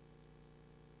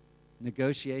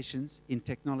 Negotiations in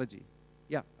technology.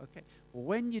 Yeah, okay.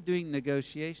 When you're doing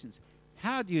negotiations,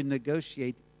 how do you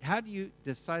negotiate? How do you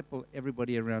disciple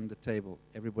everybody around the table,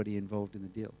 everybody involved in the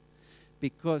deal?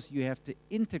 Because you have to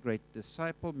integrate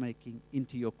disciple making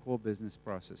into your core business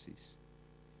processes.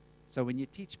 So when you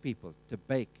teach people to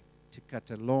bake, to cut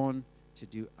a lawn, to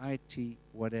do IT,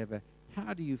 whatever,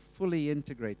 how do you fully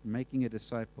integrate making a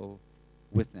disciple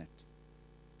with that?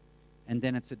 And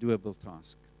then it's a doable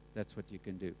task. That's what you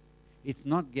can do. It's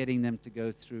not getting them to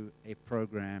go through a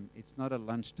program. It's not a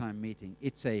lunchtime meeting.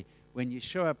 It's when you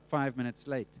show up 5 minutes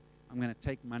late, I'm going to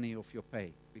take money off your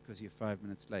pay because you're 5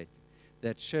 minutes late.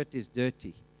 That shirt is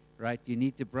dirty, right? You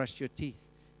need to brush your teeth.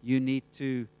 You need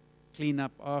to clean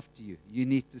up after you. You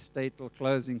need to stay till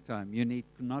closing time. You need,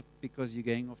 not because you're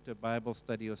going off to a Bible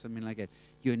study or something like that.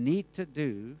 You need to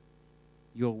do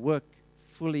your work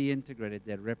fully integrated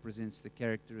that represents the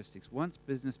characteristics. Once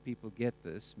business people get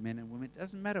this, men and women, it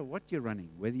doesn't matter what you're running,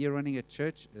 whether you're running a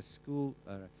church, a school,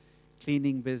 a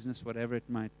cleaning business, whatever it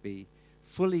might be,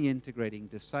 fully integrating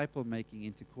disciple making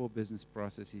into core business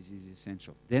processes is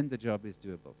essential. Then the job is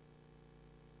doable.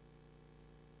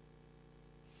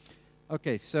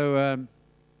 Okay, so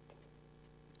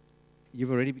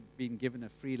you've already been given a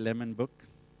free lemon book.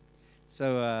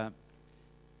 So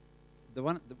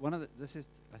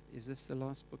is this the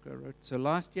last book I wrote? So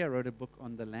last year I wrote a book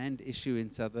on the land issue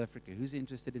in South Africa. Who's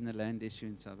interested in the land issue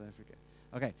in South Africa?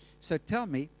 Okay, so tell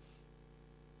me,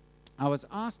 I was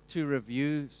asked to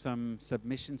review some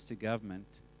submissions to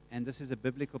government, and this is a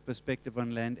biblical perspective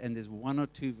on land, and there's 1 or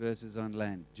 2 verses on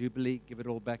land. Jubilee, give it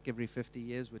all back every 50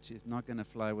 years, which is not going to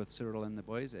fly with Cyril and the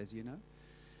boys, as you know.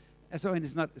 And so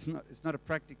it's not a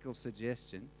practical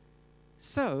suggestion.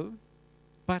 So,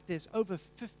 but there's over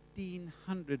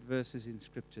 1,500 verses in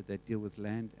Scripture that deal with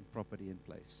land and property in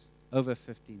place. Over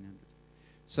 1,500.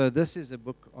 So this is a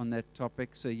book on that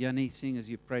topic. So Yanni, seeing as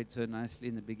you prayed so nicely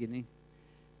in the beginning,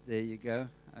 there you go.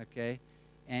 Okay.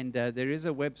 And there is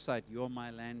a website,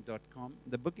 yourmyland.com.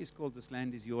 The book is called This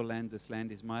Land Is Your Land, This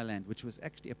Land Is My Land, which was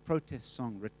actually a protest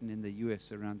song written in the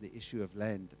U.S. around the issue of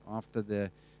land after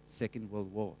the Second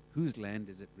World War. Whose land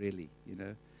is it really, you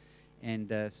know?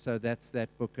 And so that's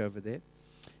that book over there.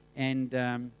 And,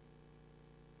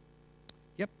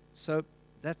 yep, so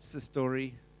that's the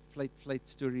story. Flate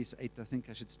Stories 8. I think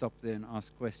I should stop there and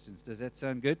ask questions. Does that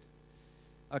sound good?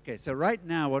 Okay, so right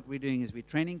now what we're doing is we're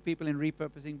training people in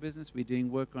repurposing business. We're doing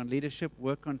work on leadership,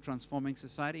 work on transforming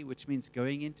society, which means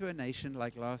going into a nation.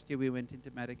 Like last year we went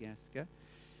into Madagascar.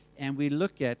 And we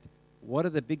look at what are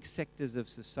the big sectors of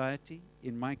society.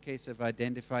 In my case, I've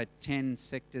identified 10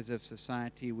 sectors of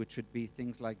society, which would be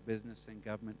things like business and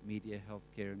government, media,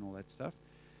 healthcare, and all that stuff.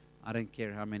 I don't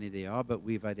care how many there are, but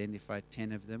we've identified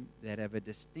 10 of them that have a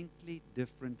distinctly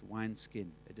different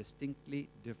wineskin, a distinctly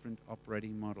different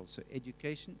operating model. So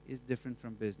education is different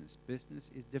from business. Business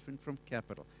is different from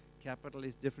capital. Capital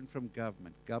is different from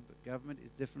government. Government is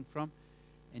different from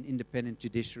an independent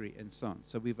judiciary, and so on.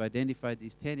 So we've identified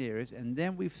these 10 areas, and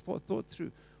then we've thought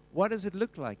through, what does it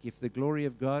look like if the glory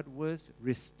of God was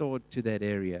restored to that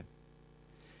area?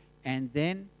 And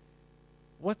then,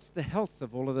 what's the health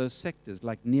of all of those sectors?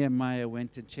 Like Nehemiah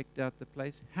went and checked out the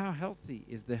place. How healthy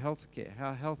is the healthcare?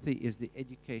 How healthy is the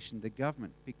education, the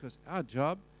government? Because our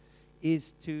job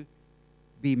is to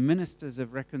be ministers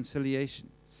of reconciliation.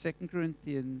 2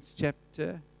 Corinthians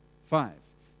chapter 5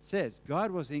 says,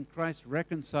 God was in Christ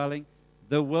reconciling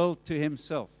the world to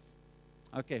himself.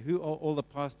 Okay, who are all the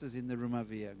pastors in the room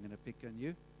over here? I'm going to pick on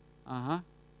you.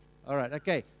 All right,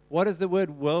 okay. What does the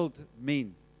word world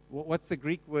mean? What's the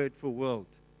Greek word for world?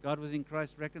 God was in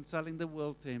Christ reconciling the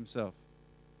world to himself.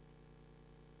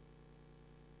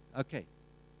 Okay,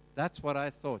 that's what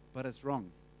I thought, but it's wrong.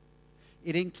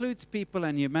 It includes people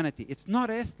and humanity. It's not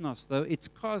ethnos, though, it's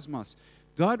cosmos.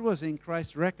 God was in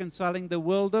Christ reconciling the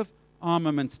world of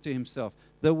armaments to himself,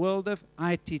 the world of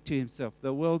IT to himself,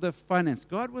 the world of finance.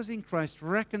 God was in Christ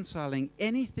reconciling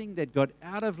anything that got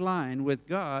out of line with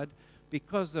God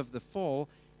because of the fall,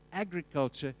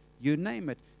 agriculture, you name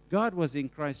it. God was in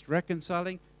Christ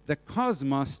reconciling the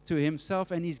cosmos to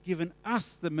himself, and he's given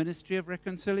us the ministry of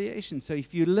reconciliation. So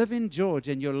if you live in George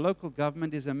and your local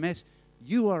government is a mess,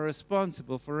 you are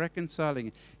responsible for reconciling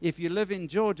it. If you live in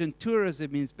George and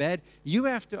tourism is bad, you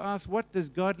have to ask, what does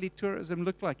godly tourism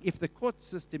look like? If the court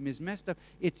system is messed up,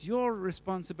 it's your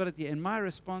responsibility and my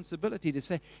responsibility to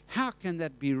say, how can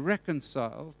that be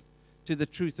reconciled to the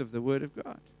truth of the Word of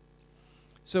God?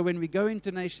 So when we go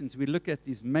into nations, we look at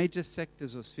these major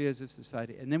sectors or spheres of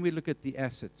society, and then we look at the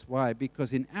assets. Why?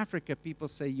 Because in Africa, people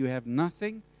say you have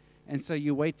nothing, and so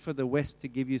you wait for the West to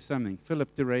give you something.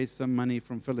 Philip to raise some money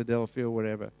from Philadelphia or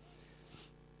wherever.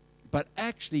 But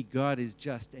actually, God is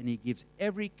just, and he gives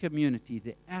every community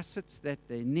the assets that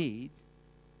they need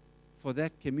for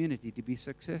that community to be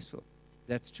successful.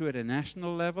 That's true at a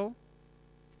national level.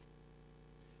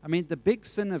 I mean, the big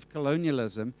sin of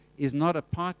colonialism is not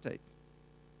apartheid.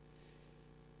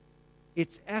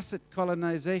 It's asset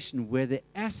colonization, where the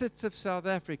assets of South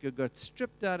Africa got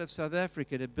stripped out of South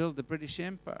Africa to build the British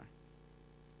Empire.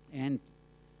 And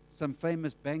some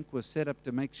famous bank was set up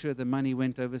to make sure the money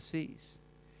went overseas.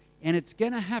 And it's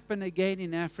going to happen again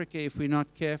in Africa if we're not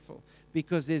careful,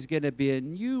 because there's going to be a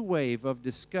new wave of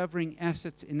discovering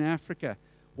assets in Africa.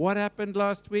 What happened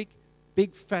last week?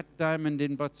 Big fat diamond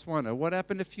in Botswana. What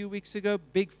happened a few weeks ago?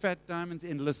 Big fat diamonds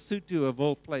in Lesotho, of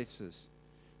all places,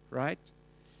 right?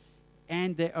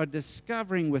 And they are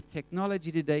discovering with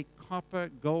technology today, copper,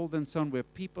 gold, and so on, where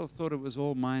people thought it was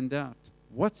all mined out.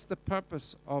 What's the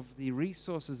purpose of the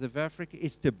resources of Africa?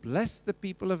 It's to bless the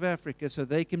people of Africa so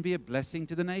they can be a blessing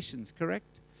to the nations,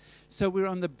 correct? So we're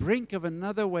on the brink of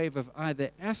another wave of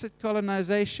either asset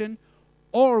colonization,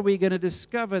 or we're going to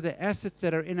discover the assets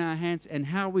that are in our hands and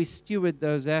how we steward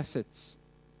those assets.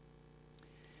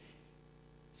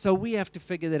 So we have to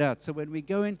figure that out. So when we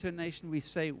go into a nation, we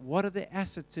say, what are the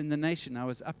assets in the nation? I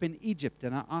was up in Egypt,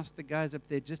 and I asked the guys up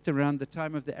there just around the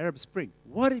time of the Arab Spring,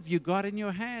 what have you got in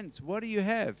your hands? What do you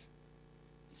have?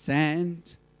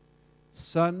 Sand,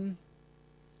 sun.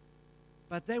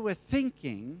 But they were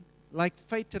thinking like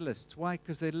fatalists. Why?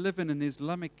 Because they live in an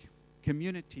Islamic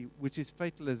community, which is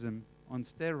fatalism on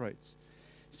steroids.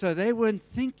 So they weren't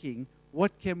thinking,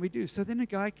 what can we do? So then a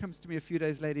guy comes to me a few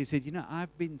days later. He said,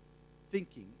 I've been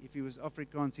thinking. If he was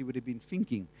Afrikaans, he would have been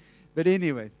thinking. But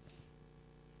anyway,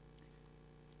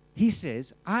 he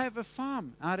says, I have a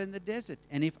farm out in the desert,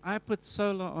 and if I put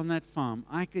solar on that farm,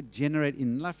 I could generate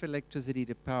enough electricity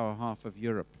to power half of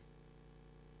Europe.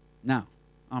 Now,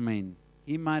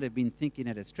 he might have been thinking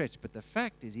at a stretch, but the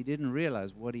fact is he didn't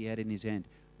realize what he had in his hand.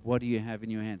 What do you have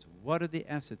in your hands? What are the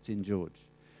assets in George?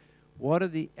 What are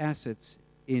the assets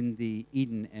in the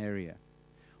Eden area?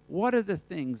 What are the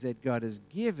things that God has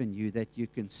given you that you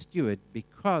can steward?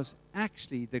 Because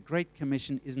actually the Great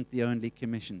Commission isn't the only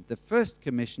commission. The first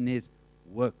commission is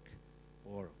work,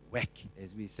 or whack,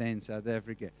 as we say in South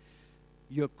Africa.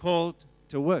 You're called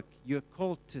to work. You're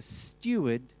called to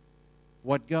steward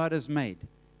what God has made.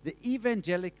 The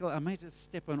evangelical, I may just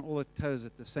step on all the toes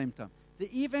at the same time. The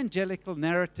evangelical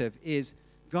narrative is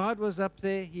God was up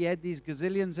there, he had these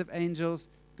gazillions of angels,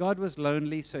 God was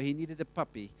lonely, so he needed a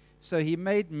puppy. So he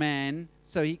made man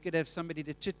so he could have somebody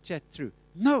to chit-chat through.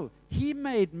 No, he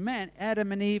made man,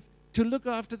 Adam and Eve, to look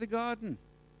after the garden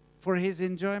for his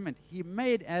enjoyment. He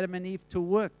made Adam and Eve to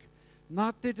work,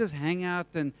 not to just hang out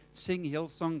and sing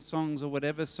Hillsong songs or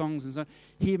whatever songs and so on.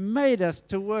 He made us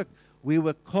to work. We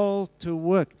were called to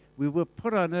work. We were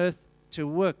put on earth to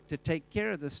work, to take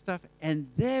care of the stuff, and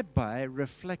thereby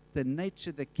reflect the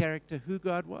nature, the character, who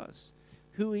God was,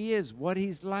 who he is, what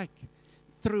he's like.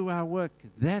 Through our work.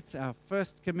 That's our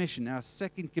first commission. Our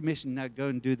second commission, now go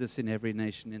and do this in every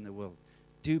nation in the world.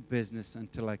 Do business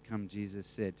until I come, Jesus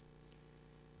said.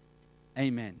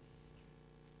 Amen.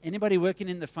 Anybody working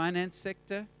in the finance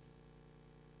sector?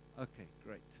 Okay,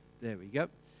 great. There we go.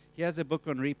 Here's a book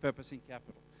on repurposing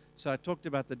capital. So I talked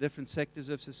about the different sectors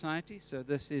of society. So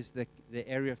this is the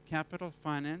area of capital,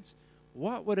 finance.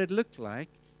 What would it look like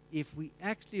if we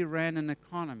actually ran an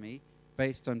economy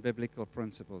based on biblical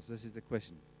principles? This is the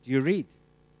question. Do you read?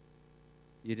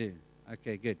 You do.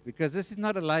 Okay, good. Because this is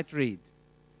not a light read.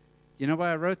 You know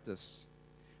why I wrote this?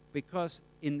 Because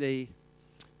in the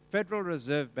Federal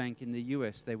Reserve Bank in the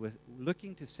US, they were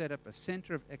looking to set up a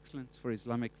center of excellence for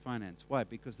Islamic finance. Why?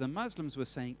 Because the Muslims were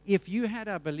saying, if you had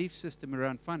our belief system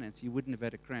around finance, you wouldn't have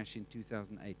had a crash in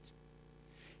 2008.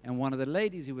 And one of the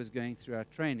ladies who was going through our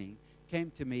training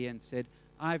came to me and said,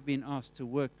 I've been asked to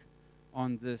work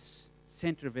on this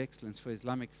Center of Excellence for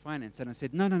Islamic Finance. And I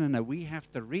said, no, we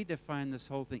have to redefine this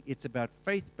whole thing. It's about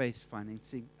faith-based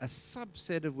financing, a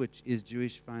subset of which is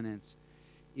Jewish finance,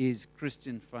 is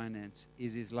Christian finance,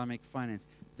 is Islamic finance.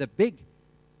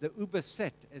 The uber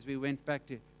set, as we went back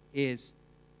to, is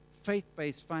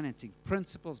faith-based financing,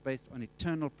 principles based on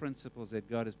eternal principles that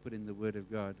God has put in the Word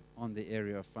of God on the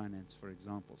area of finance, for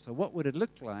example. So what would it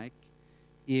look like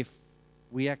if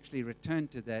we actually return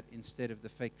to that instead of the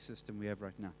fake system we have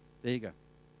right now? There you go.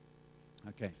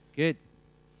 Okay, good.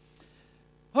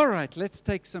 All right, let's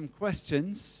take some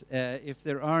questions, if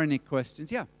there are any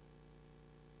questions. Yeah.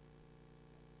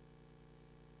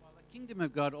 Well, the kingdom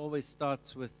of God always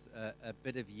starts with a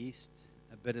bit of yeast,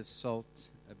 a bit of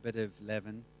salt, a bit of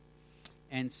leaven.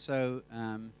 And so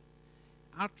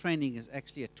our training is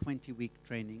actually a 20-week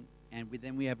training, and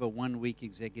then we have a 1-week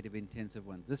executive intensive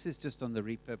one. This is just on the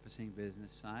repurposing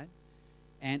business side.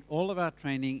 And all of our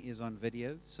training is on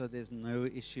video, so there's no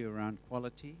issue around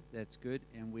quality. That's good.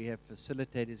 And we have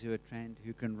facilitators who are trained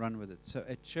who can run with it. So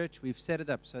at church, we've set it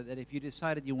up so that if you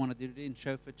decided you want to do it in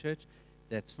Chauffeur Church,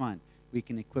 that's fine. We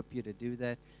can equip you to do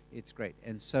that. It's great.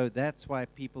 And so that's why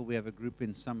we have a group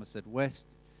in Somerset West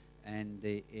and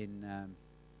in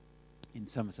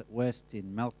Somerset West,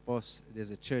 in Melkbos. There's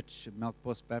a church,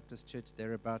 Melkbos Baptist Church.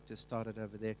 They're about to start it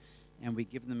over there. And we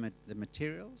give them the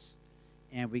materials.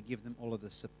 And we give them all of the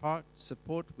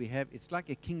support we have. It's like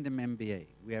a Kingdom MBA.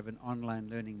 We have an online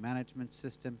learning management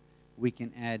system. We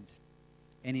can add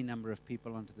any number of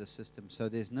people onto the system. So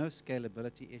there's no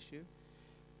scalability issue.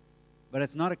 But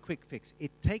it's not a quick fix.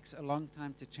 It takes a long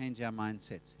time to change our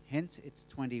mindsets. Hence, it's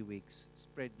 20 weeks,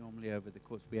 spread normally over the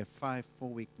course. We have 5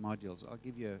 4-week modules. I'll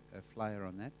give you a flyer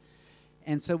on that.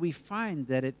 And so we find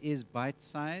that it is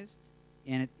bite-sized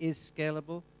and it is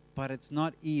scalable, but it's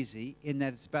not easy in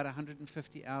that it's about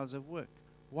 150 hours of work.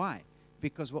 Why?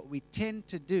 Because what we tend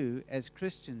to do as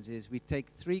Christians is we take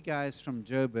 3 guys from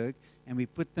Joburg and we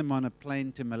put them on a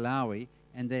plane to Malawi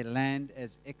and they land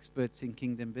as experts in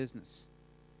kingdom business.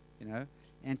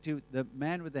 And to the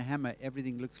man with the hammer,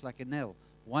 everything looks like a nail.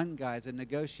 One guy is a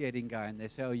negotiating guy, and they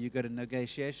say, oh, you got a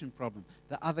negotiation problem.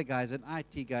 The other guy is an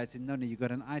IT guy, says, no, you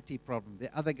got an IT problem. The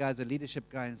other guy's a leadership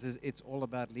guy and says, it's all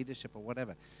about leadership or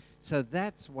whatever. So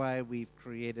that's why we've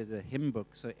created a hymn book,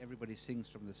 so everybody sings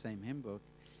from the same hymn book.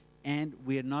 And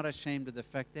we're not ashamed of the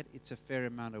fact that it's a fair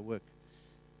amount of work.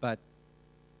 But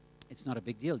it's not a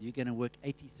big deal. You're going to work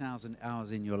 80,000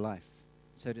 hours in your life.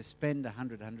 So to spend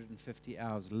 100, 150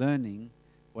 hours learning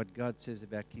what God says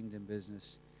about kingdom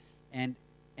business, and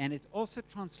it also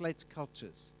translates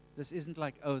cultures. This isn't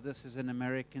like, oh, this is an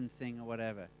American thing or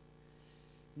whatever.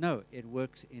 No, it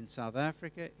works in South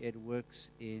Africa. It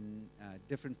works in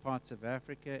different parts of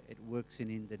Africa. It works in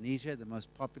Indonesia, the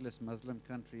most populous Muslim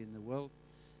country in the world,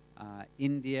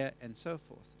 India, and so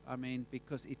forth. I mean,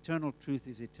 because eternal truth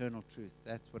is eternal truth.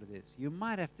 That's what it is. You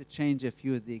might have to change a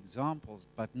few of the examples,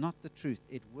 but not the truth.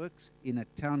 It works in a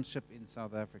township in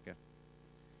South Africa,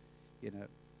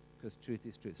 because truth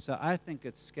is truth. So I think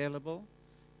it's scalable,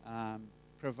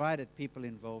 provided people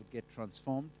involved get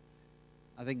transformed.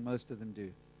 I think most of them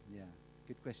do. Yeah,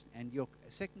 good question. And your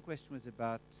second question was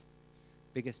about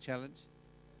biggest challenge?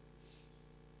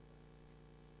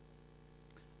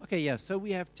 Okay, yeah, so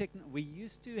we have we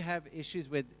used to have issues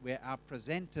where our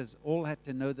presenters all had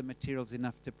to know the materials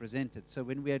enough to present it. So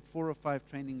when we had 4 or 5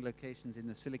 training locations in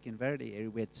the Silicon Valley area,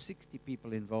 we had 60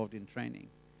 people involved in training.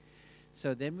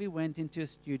 So then we went into a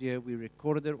studio, we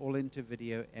recorded it all into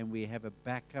video, and we have a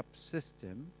backup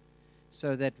system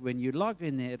so that when you log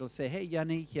in there, it'll say, hey,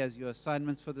 Yanni, here's your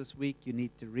assignments for this week. You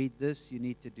need to read this, you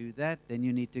need to do that. Then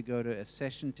you need to go to a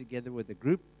session together with a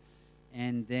group.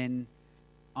 And then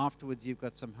afterwards, you've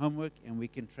got some homework, and we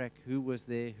can track who was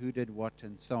there, who did what,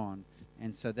 and so on.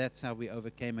 And so that's how we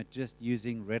overcame it, just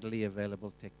using readily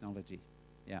available technology.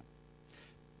 Yeah.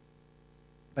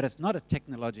 But it's not a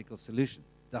technological solution.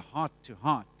 The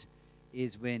heart-to-heart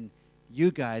is when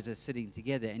you guys are sitting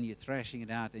together and you're thrashing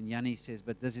it out, and Yanni says,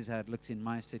 but this is how it looks in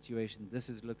my situation.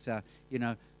 Looks how,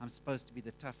 I'm supposed to be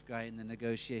the tough guy in the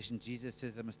negotiation. Jesus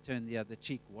says I must turn the other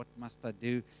cheek. What must I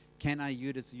do? Can I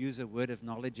use a word of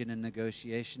knowledge in a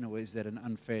negotiation, or is that an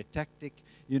unfair tactic?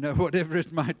 Whatever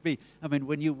it might be. I mean,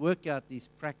 when you work out these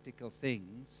practical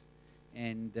things,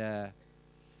 and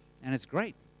it's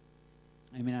great.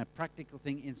 I mean, a practical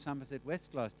thing in Somerset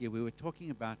West last year, we were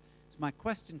talking about, so my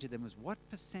question to them was, what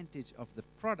percentage of the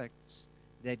products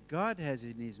that God has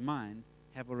in his mind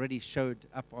have already showed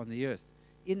up on the earth?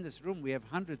 In this room, we have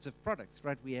hundreds of products,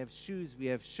 right? We have shoes, we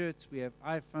have shirts, we have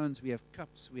iPhones, we have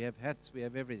cups, we have hats, we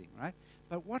have everything, right?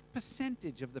 But what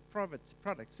percentage of the products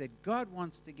that God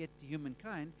wants to get to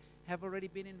humankind have already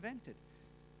been invented?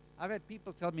 I've had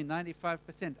people tell me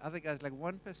 95%, other guys like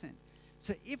 1%.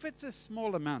 So if it's a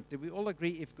small amount, do we all agree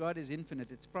if God is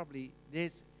infinite, it's probably,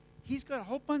 he's got a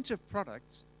whole bunch of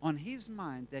products on his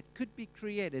mind that could be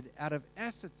created out of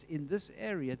assets in this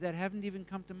area that haven't even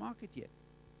come to market yet.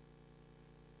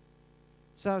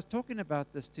 So I was talking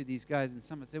about this to these guys in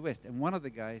Somerset West, and one of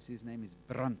the guys, his name is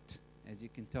Brunt, as you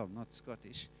can tell, not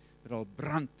Scottish, but old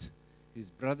Brunt, whose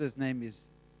brother's name is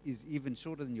even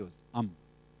shorter than yours.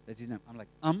 That's his name. I'm like,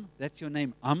 that's your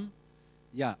name,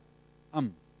 Yeah,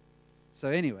 So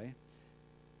anyway,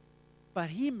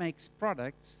 but he makes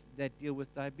products that deal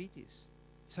with diabetes.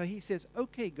 So he says,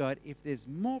 okay, God, if there's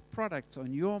more products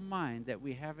on your mind that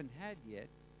we haven't had yet,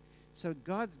 so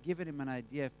God's given him an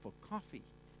idea for coffee,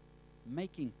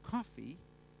 making coffee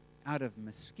out of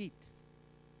mesquite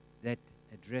that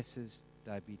addresses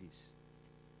diabetes.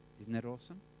 Isn't that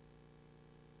awesome?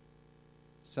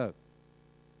 So,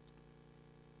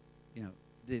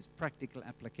 there's practical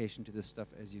application to this stuff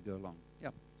as you go along. Yeah,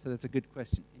 so that's a good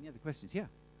question. Any other questions? Yeah.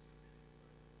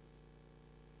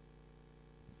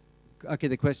 Okay,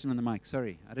 the question on the mic.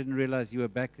 Sorry, I didn't realize you were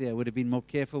back there. I would have been more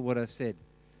careful what I said.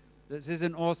 This is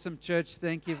an awesome church.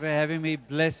 Thank you for having me.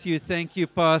 Bless you. Thank you,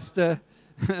 Pastor.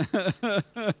 For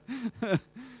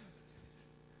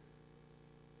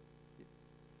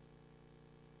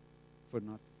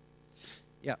not.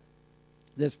 Yeah.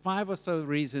 There's 5 or so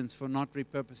reasons for not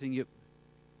repurposing your.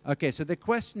 Okay, so the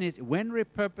question is, when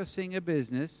repurposing a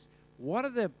business, what are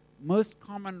the most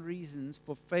common reasons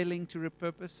for failing to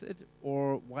repurpose it,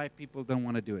 or why people don't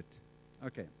want to do it?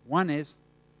 Okay, one is,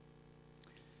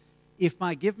 if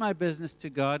I give my business to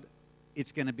God,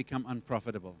 it's going to become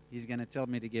unprofitable. He's going to tell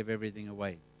me to give everything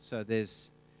away. So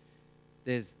that's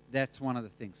one of the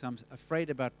things. So I'm afraid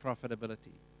about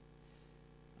profitability.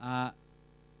 I'm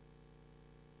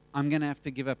going to have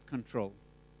to give up control.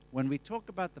 When we talk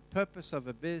about the purpose of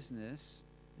a business,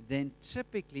 then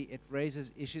typically it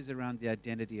raises issues around the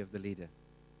identity of the leader.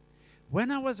 When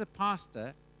I was a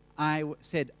pastor, I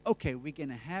said, okay, we're going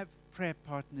to have prayer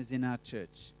partners in our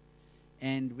church,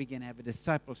 and we're going to have a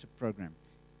discipleship program.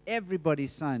 Everybody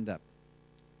signed up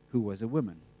who was a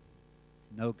woman.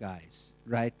 No guys,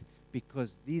 right?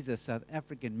 Because these are South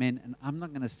African men, and I'm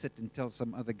not going to sit and tell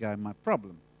some other guy my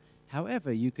problem.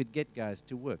 However, you could get guys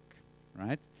to work,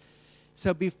 right?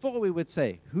 So before we would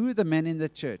say, who are the men in the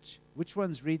church? Which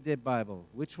ones read their Bible?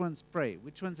 Which ones pray?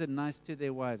 Which ones are nice to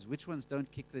their wives? Which ones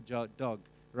don't kick the dog,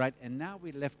 right? And now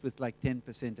we're left with like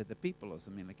 10% of the people or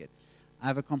something like that. I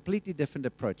have a completely different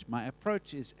approach. My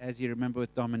approach is, as you remember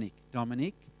with Dominique.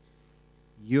 Dominique,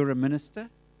 you're a minister.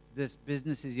 This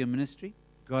business is your ministry.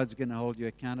 God's going to hold you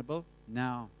accountable.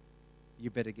 Now, you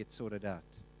better get sorted out.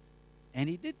 And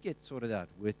he did get sorted out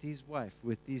with his wife,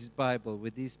 with his Bible,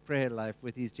 with his prayer life,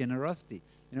 with his generosity.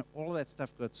 All that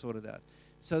stuff got sorted out.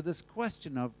 So this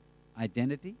question of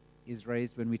identity is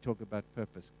raised when we talk about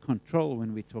purpose. Control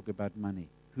when we talk about money.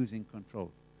 Who's in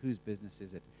control? Whose business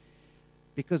is it?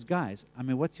 Because guys,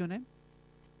 what's your name?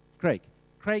 Craig.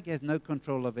 Craig has no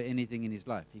control over anything in his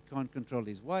life. He can't control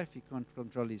his wife. He can't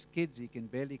control his kids. He can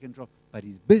barely control. But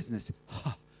his business,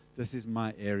 this is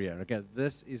my area. Okay,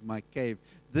 this is my cave.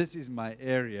 This is my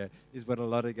area, is what a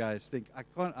lot of guys think. I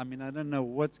don't know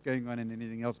what's going on in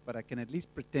anything else, but I can at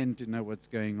least pretend to know what's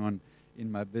going on in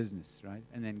my business, right?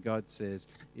 And then God says,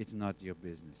 it's not your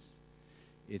business.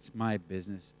 It's my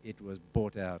business. It was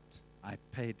bought out. I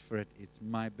paid for it. It's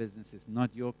my business. It's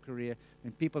not your career.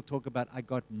 When people talk about, I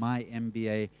got my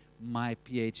MBA, my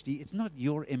PhD, it's not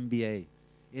your MBA.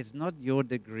 It's not your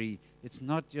degree. It's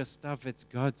not your stuff. It's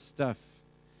God's stuff.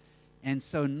 And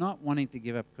so not wanting to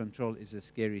give up control is a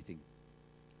scary thing.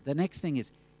 The next thing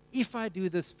is, if I do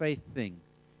this faith thing,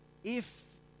 if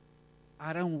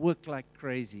I don't work like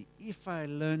crazy, if I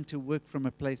learn to work from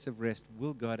a place of rest,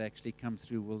 will God actually come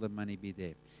through? Will the money be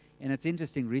there? And it's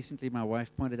interesting, recently my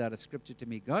wife pointed out a scripture to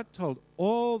me. God told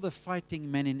all the fighting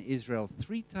men in Israel,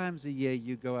 3 times a year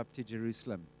you go up to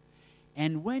Jerusalem.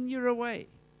 And when you're away,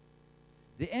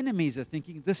 the enemies are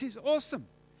thinking, this is awesome.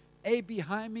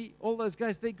 behind me, all those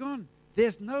guys, they're gone.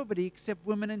 There's nobody except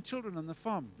women and children on the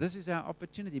farm. This is our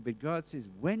opportunity. But God says,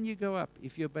 when you go up,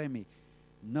 if you obey me,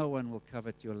 no one will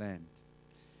covet your land.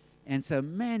 And so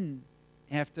men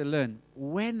have to learn,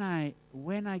 when I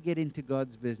get into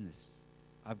God's business,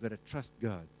 I've got to trust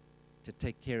God to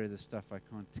take care of the stuff I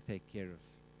can't take care of.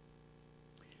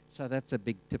 So that's a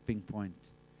big tipping point.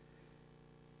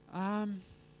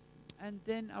 And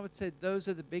then I would say those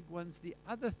are the big ones. The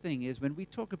other thing is, when we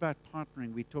talk about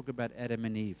partnering, we talk about Adam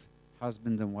and Eve,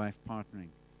 husband and wife partnering.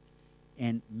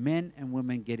 And men and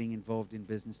women getting involved in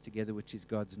business together, which is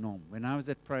God's norm. When I was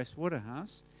at Price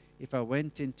Waterhouse, if I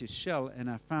went into Shell and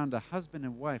I found a husband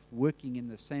and wife working in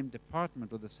the same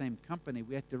department or the same company,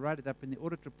 we had to write it up in the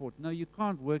audit report. No, you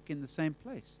can't work in the same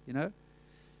place,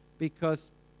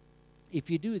 because if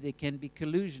you do, there can be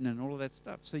collusion and all of that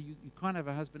stuff. So you can't have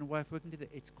a husband and wife working together.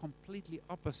 It's completely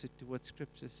opposite to what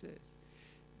Scripture says.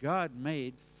 God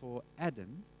made for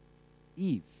Adam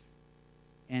Eve.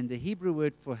 And the Hebrew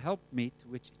word for helpmeet,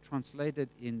 which translated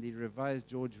in the Revised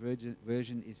George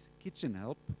version is kitchen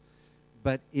help,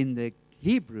 but in the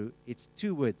Hebrew, it's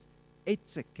 2 words,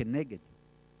 etze keneged.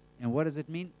 And what does it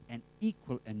mean? An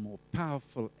equal and more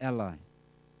powerful ally.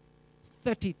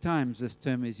 30 times this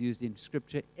term is used in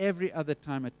Scripture. Every other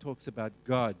time it talks about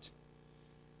God.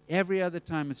 Every other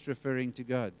time it's referring to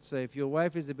God. So if your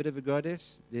wife is a bit of a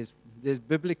goddess, there's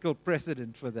biblical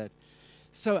precedent for that.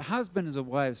 So husbands and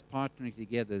wives partnering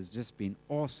together has just been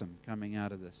awesome coming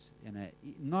out of this.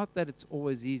 Not that it's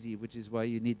always easy, which is why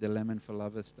you need the lemon for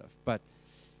lover stuff. But,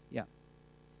 yeah.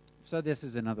 So this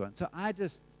is another one. So I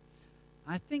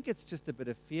think it's just a bit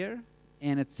of fear,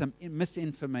 and it's some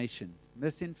misinformation.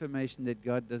 Misinformation that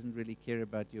God doesn't really care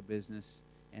about your business,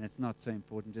 and it's not so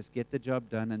important. Just get the job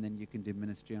done, and then you can do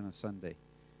ministry on a Sunday.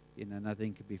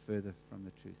 Nothing could be further from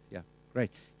the truth. Yeah,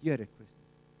 great. You had a question.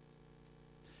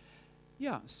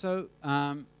 Yeah, so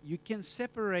you can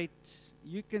separate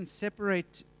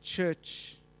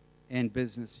church and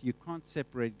business. You can't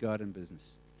separate God and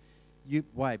business.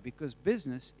 Why? Because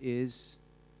business is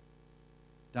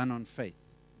done on faith.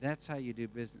 That's how you do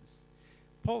business.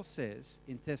 Paul says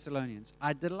in Thessalonians,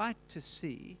 I delight to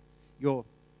see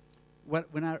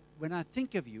when I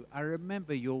think of you, I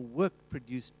remember your work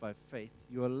produced by faith,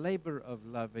 your labor of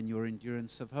love, and your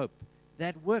endurance of hope.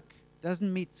 That work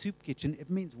doesn't mean soup kitchen, it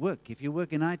means work. If you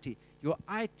work in IT, your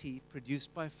IT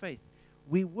produced by faith.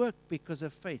 We work because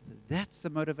of faith. That's the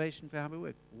motivation for how we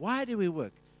work. Why do we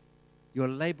work? Your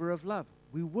labor of love.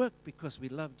 We work because we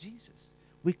love Jesus.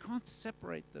 We can't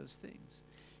separate those things.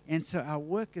 And so our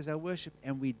work is our worship,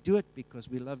 and we do it because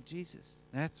we love Jesus.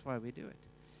 That's why we do it.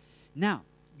 Now,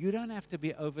 you don't have to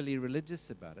be overly religious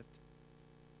about it.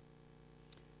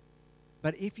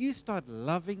 But if you start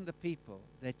loving the people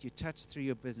that you touch through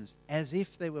your business as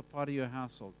if they were part of your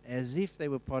household, as if they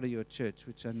were part of your church,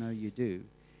 which I know you do,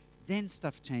 then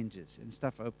stuff changes and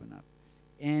stuff open up.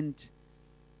 And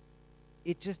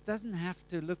it just doesn't have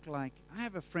to look like, I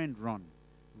have a friend, Ron.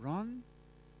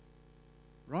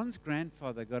 Ron's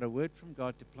grandfather got a word from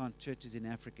God to plant churches in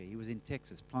Africa. He was in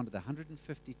Texas, planted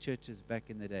 150 churches back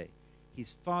in the day.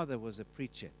 His father was a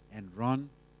preacher, and Ron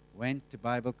went to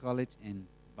Bible college, and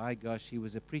by gosh, he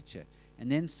was a preacher.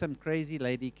 And then some crazy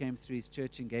lady came through his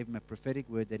church and gave him a prophetic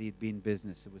word that he'd be in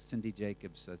business. It was Cindy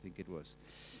Jacobs, I think it was.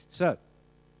 So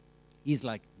he's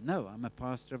like, no, I'm a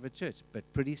pastor of a church.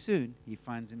 But pretty soon, he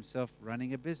finds himself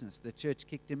running a business. The church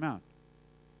kicked him out.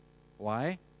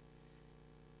 Why?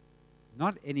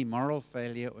 Not any moral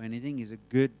failure or anything. He's a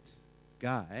good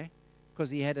guy. Because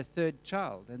he had a third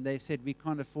child. And they said, we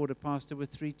can't afford a pastor with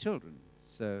 3 children.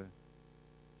 So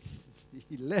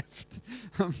he left.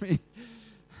 I mean,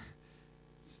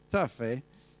 it's tough, eh?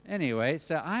 Anyway,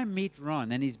 so I meet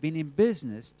Ron, and he's been in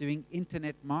business doing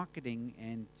internet marketing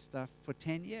and stuff for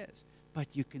 10 years. But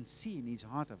you can see in his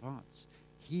heart of hearts,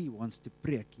 he wants to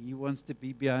preach. He wants to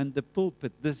be behind the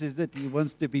pulpit. This is it. He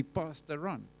wants to be Pastor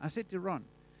Ron. I said to Ron,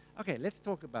 okay, let's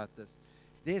talk about this.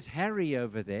 There's Harry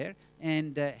over there,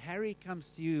 and Harry comes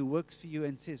to you, works for you,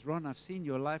 and says, Ron, I've seen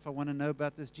your life. I want to know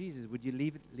about this Jesus. Would you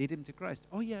lead him to Christ?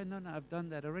 Oh, yeah, no, I've done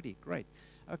that already. Great.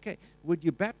 Okay, would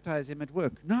you baptize him at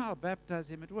work? No, I'll baptize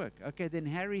him at work. Okay, then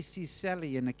Harry sees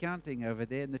Sally in accounting over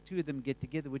there, and the two of them get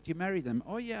together. Would you marry them?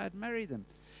 Oh, yeah, I'd marry them.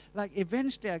 Like,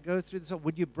 eventually I go through this.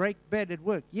 Would you break bread at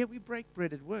work? Yeah, we break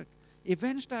bread at work.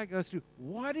 Eventually I go through,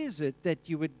 what is it that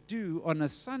you would do on a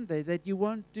Sunday that you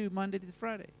won't do Monday to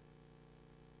Friday?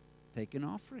 Take an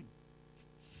offering.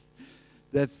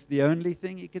 That's the only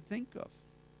thing he could think of.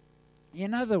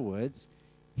 In other words,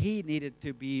 he needed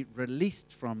to be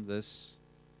released from this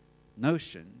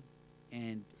notion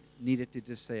and needed to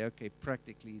just say, okay,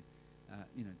 practically,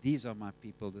 these are my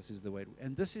people. This is the way.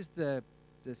 And this is the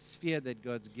sphere that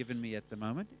God's given me at the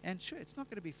moment. And sure, it's not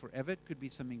going to be forever. It could be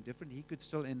something different. He could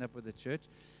still end up with a church.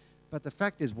 But the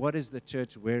fact is, what is the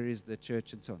church? Where is the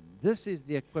church? And so on. This is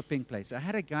the equipping place. I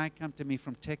had a guy come to me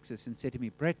from Texas and said to me,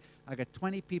 Brett, I got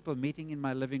 20 people meeting in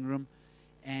my living room,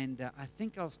 and I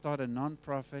think I'll start a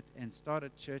nonprofit and start a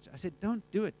church. I said, don't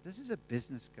do it. This is a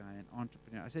business guy, an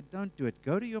entrepreneur. I said, don't do it.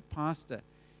 Go to your pastor.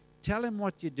 Tell him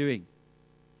what you're doing.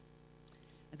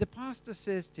 And the pastor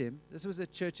says to him, this was a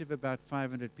church of about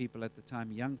 500 people at the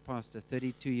time, young pastor,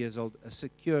 32 years old, a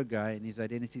secure guy in his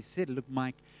identity. He said, look,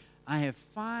 Mike, I have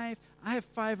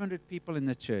 500 people in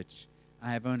the church.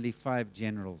 I have only 5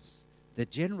 generals. The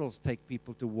generals take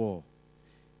people to war.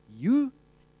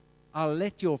 I'll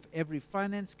let you off every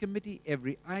finance committee,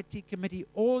 every IT committee.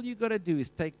 All you got to do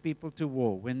is take people to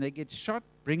war. When they get shot,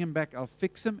 bring them back. I'll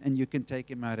fix them, and you can take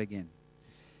them out again.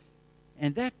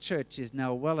 And that church is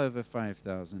now well over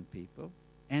 5,000 people.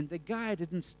 And the guy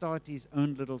didn't start his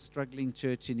own little struggling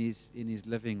church in his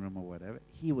living room or whatever.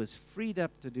 He was freed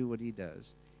up to do what he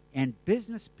does. And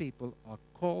business people are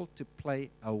called to play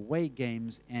away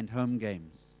games and home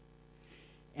games.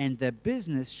 And the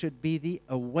business should be the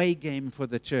away game for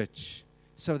the church.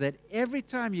 So that every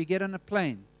time you get on a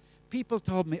plane, people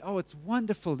told me, oh, it's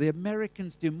wonderful. The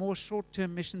Americans do more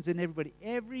short-term missions than everybody.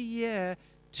 Every year,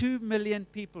 2 million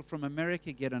people from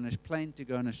America get on a plane to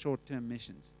go on a short-term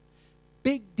missions.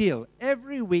 Big deal.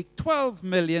 Every week, 12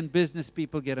 million business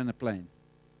people get on a plane.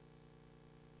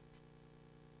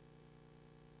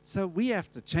 So we have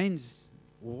to change.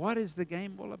 What is the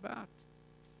game all about?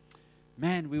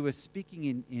 Man, we were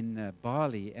speaking in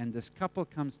Bali, and this couple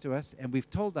comes to us, and we've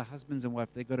told the husbands and wife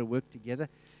they've got to work together.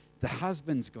 The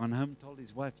husband's gone home, told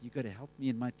his wife, you got to help me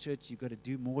in my church. You got to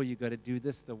do more. You got to do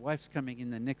this. The wife's coming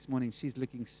in the next morning. She's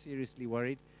looking seriously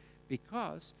worried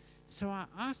so I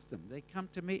asked them. They come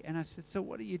to me, and I said, so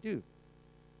what do you do?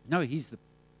 No, he's the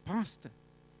pastor.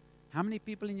 How many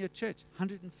people in your church?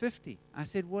 150. I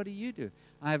said, what do you do?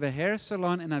 I have a hair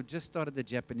salon, and I've just started a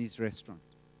Japanese restaurant.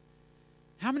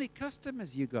 How many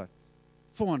customers you got?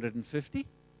 450.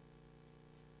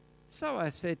 So I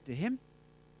said to him,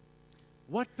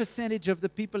 what percentage of the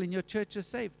people in your church are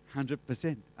saved?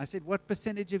 100%. I said, what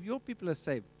percentage of your people are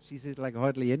saved? She said, like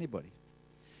hardly anybody.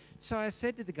 So I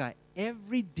said to the guy,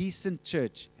 every decent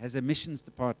church has a missions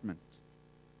department.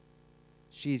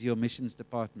 She's your missions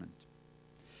department.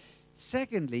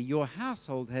 Secondly, your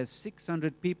household has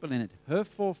 600 people in it. Her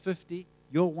 450,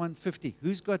 your 150.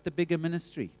 Who's got the bigger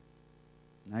ministry?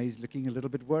 Now he's looking a little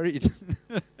bit worried.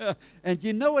 And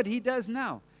you know what he does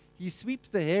now? He sweeps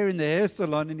the hair in the hair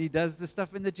salon and he does the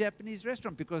stuff in the Japanese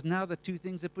restaurant because now the two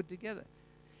things are put together.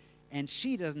 And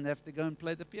she doesn't have to go and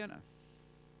play the piano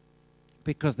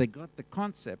because they got the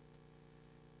concept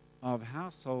of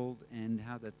household and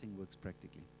how that thing works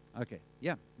practically. Okay,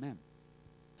 yeah, ma'am.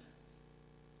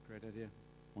 Great idea.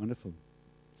 Wonderful.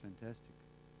 Fantastic.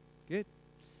 Good.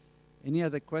 Any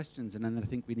other questions? And then I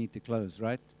think we need to close,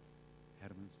 right?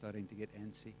 Herman's starting to get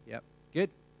antsy. Yep. Good.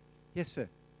 Yes, sir.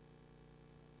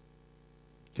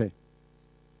 Okay.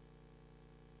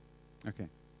 Okay.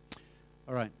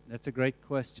 All right. That's a great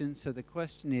question. So the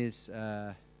question is,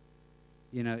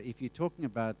 if you're talking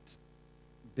about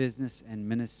business and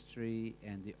ministry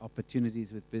and the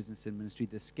opportunities with business and ministry,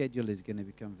 the schedule is going to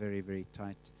become very, very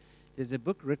tight. There's a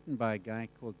book written by a guy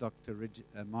called Dr. Richard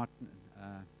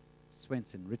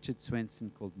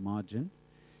Swenson, called Margin.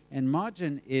 And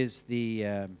margin is the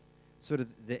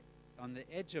on the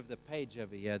edge of the page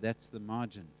over here, that's the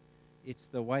margin. It's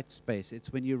the white space.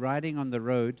 It's when you're riding on the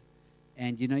road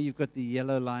and you've got the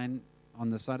yellow line on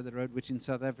the side of the road, which in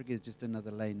South Africa is just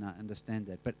another lane. I understand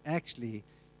that. But actually,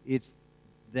 it's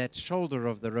that shoulder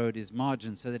of the road is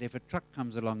margin, so that if a truck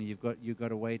comes along, you've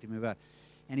got a way to move out.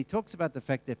 And he talks about the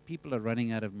fact that people are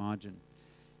running out of margin.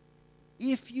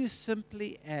 If you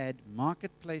simply add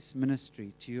marketplace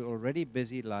ministry to your already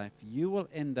busy life, you will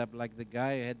end up like the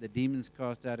guy who had the demons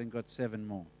cast out and got 7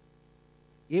 more.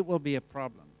 It will be a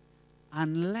problem.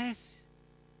 Unless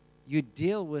you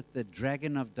deal with the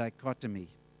dragon of dichotomy,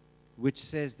 which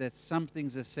says that some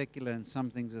things are secular and some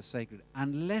things are sacred.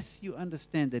 Unless you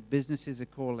understand that business is a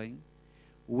calling,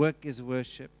 work is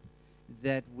worship,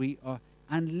 that we are...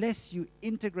 Unless you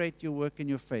integrate your work and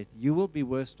your faith, you will be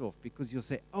worse off because you'll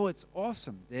say, oh, it's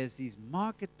awesome. There's these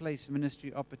marketplace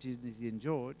ministry opportunities in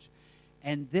George.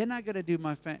 And then I got to do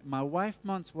my wife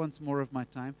wants more of my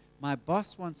time. My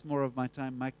boss wants more of my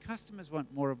time. My customers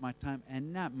want more of my time.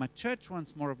 And now my church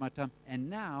wants more of my time. And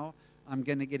now I'm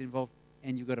going to get involved,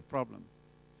 and you've got a problem.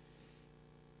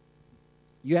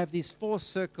 You have these 4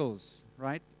 circles,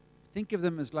 right? Think of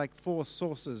them as like 4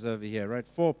 saucers over here, right?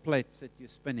 4 plates that you're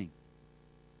spinning.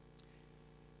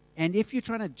 And if you're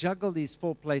trying to juggle these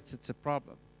 4 plates, it's a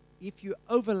problem. If you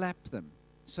overlap them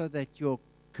so that your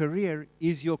career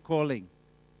is your calling,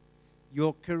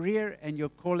 your career and your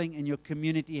calling and your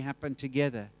community happen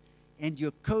together, and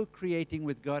you're co-creating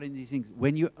with God in these things,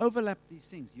 when you overlap these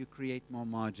things, you create more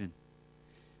margin.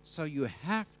 So you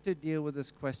have to deal with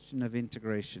this question of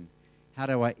integration. How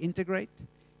do I integrate?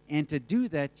 And to do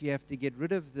that, you have to get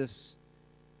rid of this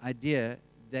idea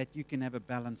that you can have a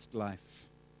balanced life.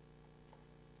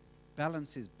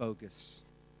 Balance is bogus.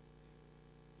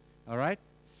 All right?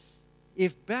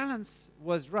 If balance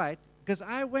was right, because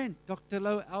Dr.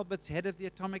 Lowe Alberts, head of the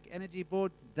Atomic Energy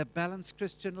Board, the balanced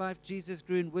Christian life, Jesus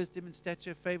grew in wisdom and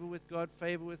stature, favor with God,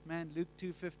 favor with man, Luke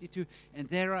 2:52, and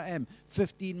there I am,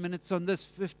 15 minutes on this,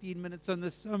 15 minutes on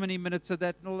this, so many minutes of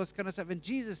that, and all this kind of stuff. And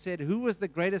Jesus said, who was the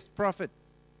greatest prophet?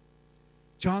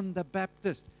 John the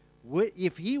Baptist.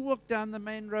 If he walked down the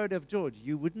main road of George,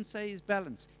 you wouldn't say he's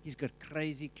balanced. He's got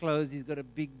crazy clothes. He's got a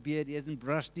big beard. He hasn't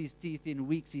brushed his teeth in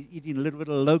weeks. He's eating a little bit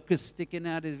of locust sticking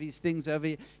out of his things over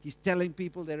here. He's telling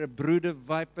people they're a brood of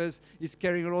vipers. He's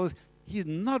carrying all this. He's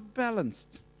not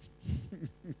balanced.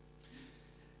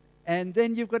 And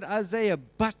then you've got Isaiah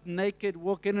butt naked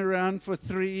walking around for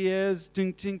 3 years.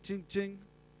 Ting, ting, ting, ting.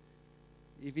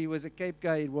 If he was a Cape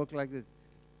guy, he'd walk like this.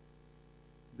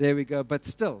 There we go. But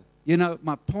still.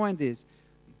 My point is,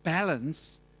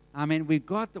 balance, we've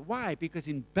got why? Because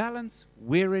in balance,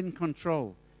 we're in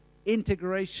control.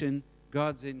 Integration,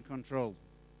 God's in control.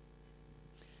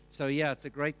 So, it's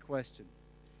a great question.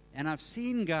 And I've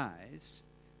seen guys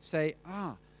say,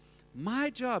 my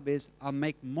job is I'll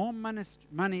make more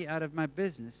money out of my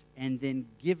business and then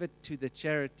give it to the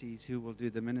charities who will do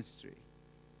the ministry.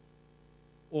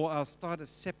 Or I'll start a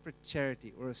separate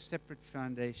charity or a separate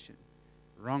foundation.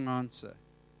 Wrong answer.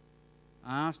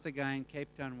 I asked a guy in Cape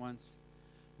Town once,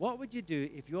 what would you do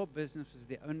if your business was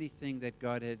the only thing that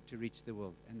God had to reach the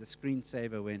world? And the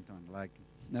screensaver went on, like,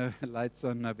 no lights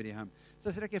on, nobody home. So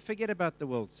I said, okay, forget about the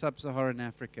world, sub-Saharan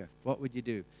Africa. What would you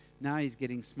do? Now he's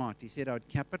getting smart. He said, I would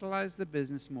capitalize the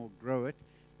business more, grow it,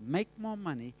 make more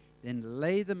money, then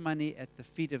lay the money at the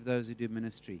feet of those who do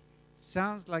ministry.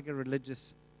 Sounds like a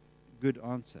religious good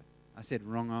answer. I said,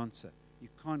 wrong answer. You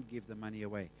can't give the money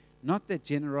away. Not that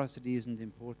generosity isn't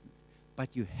important.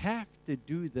 But you have to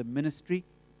do the ministry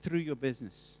through your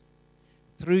business,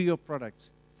 through your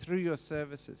products, through your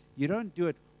services. You don't do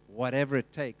it whatever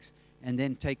it takes and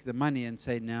then take the money and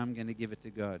say, now I'm going to give it to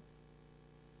God.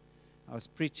 I was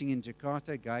preaching in Jakarta.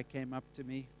 A guy came up to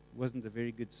me. Wasn't a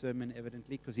very good sermon,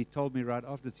 evidently, because he told me right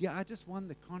afterwards, yeah, I just won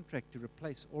the contract to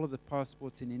replace all of the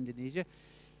passports in Indonesia.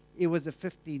 It was a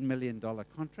 $15 million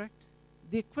contract.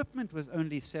 The equipment was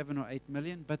only 7 or 8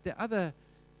 million, but the other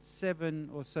 7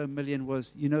 or so million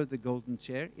was, the golden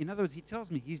chair. In other words, he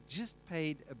tells me he's just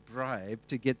paid a bribe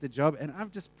to get the job, and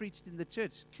I've just preached in the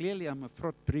church. Clearly, I'm a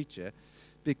fraud preacher,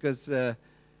 because,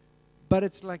 but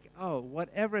it's like,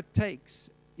 whatever it takes,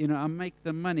 I make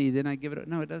the money, then I give it.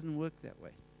 No, it doesn't work that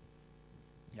way.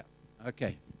 Yeah,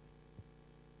 okay.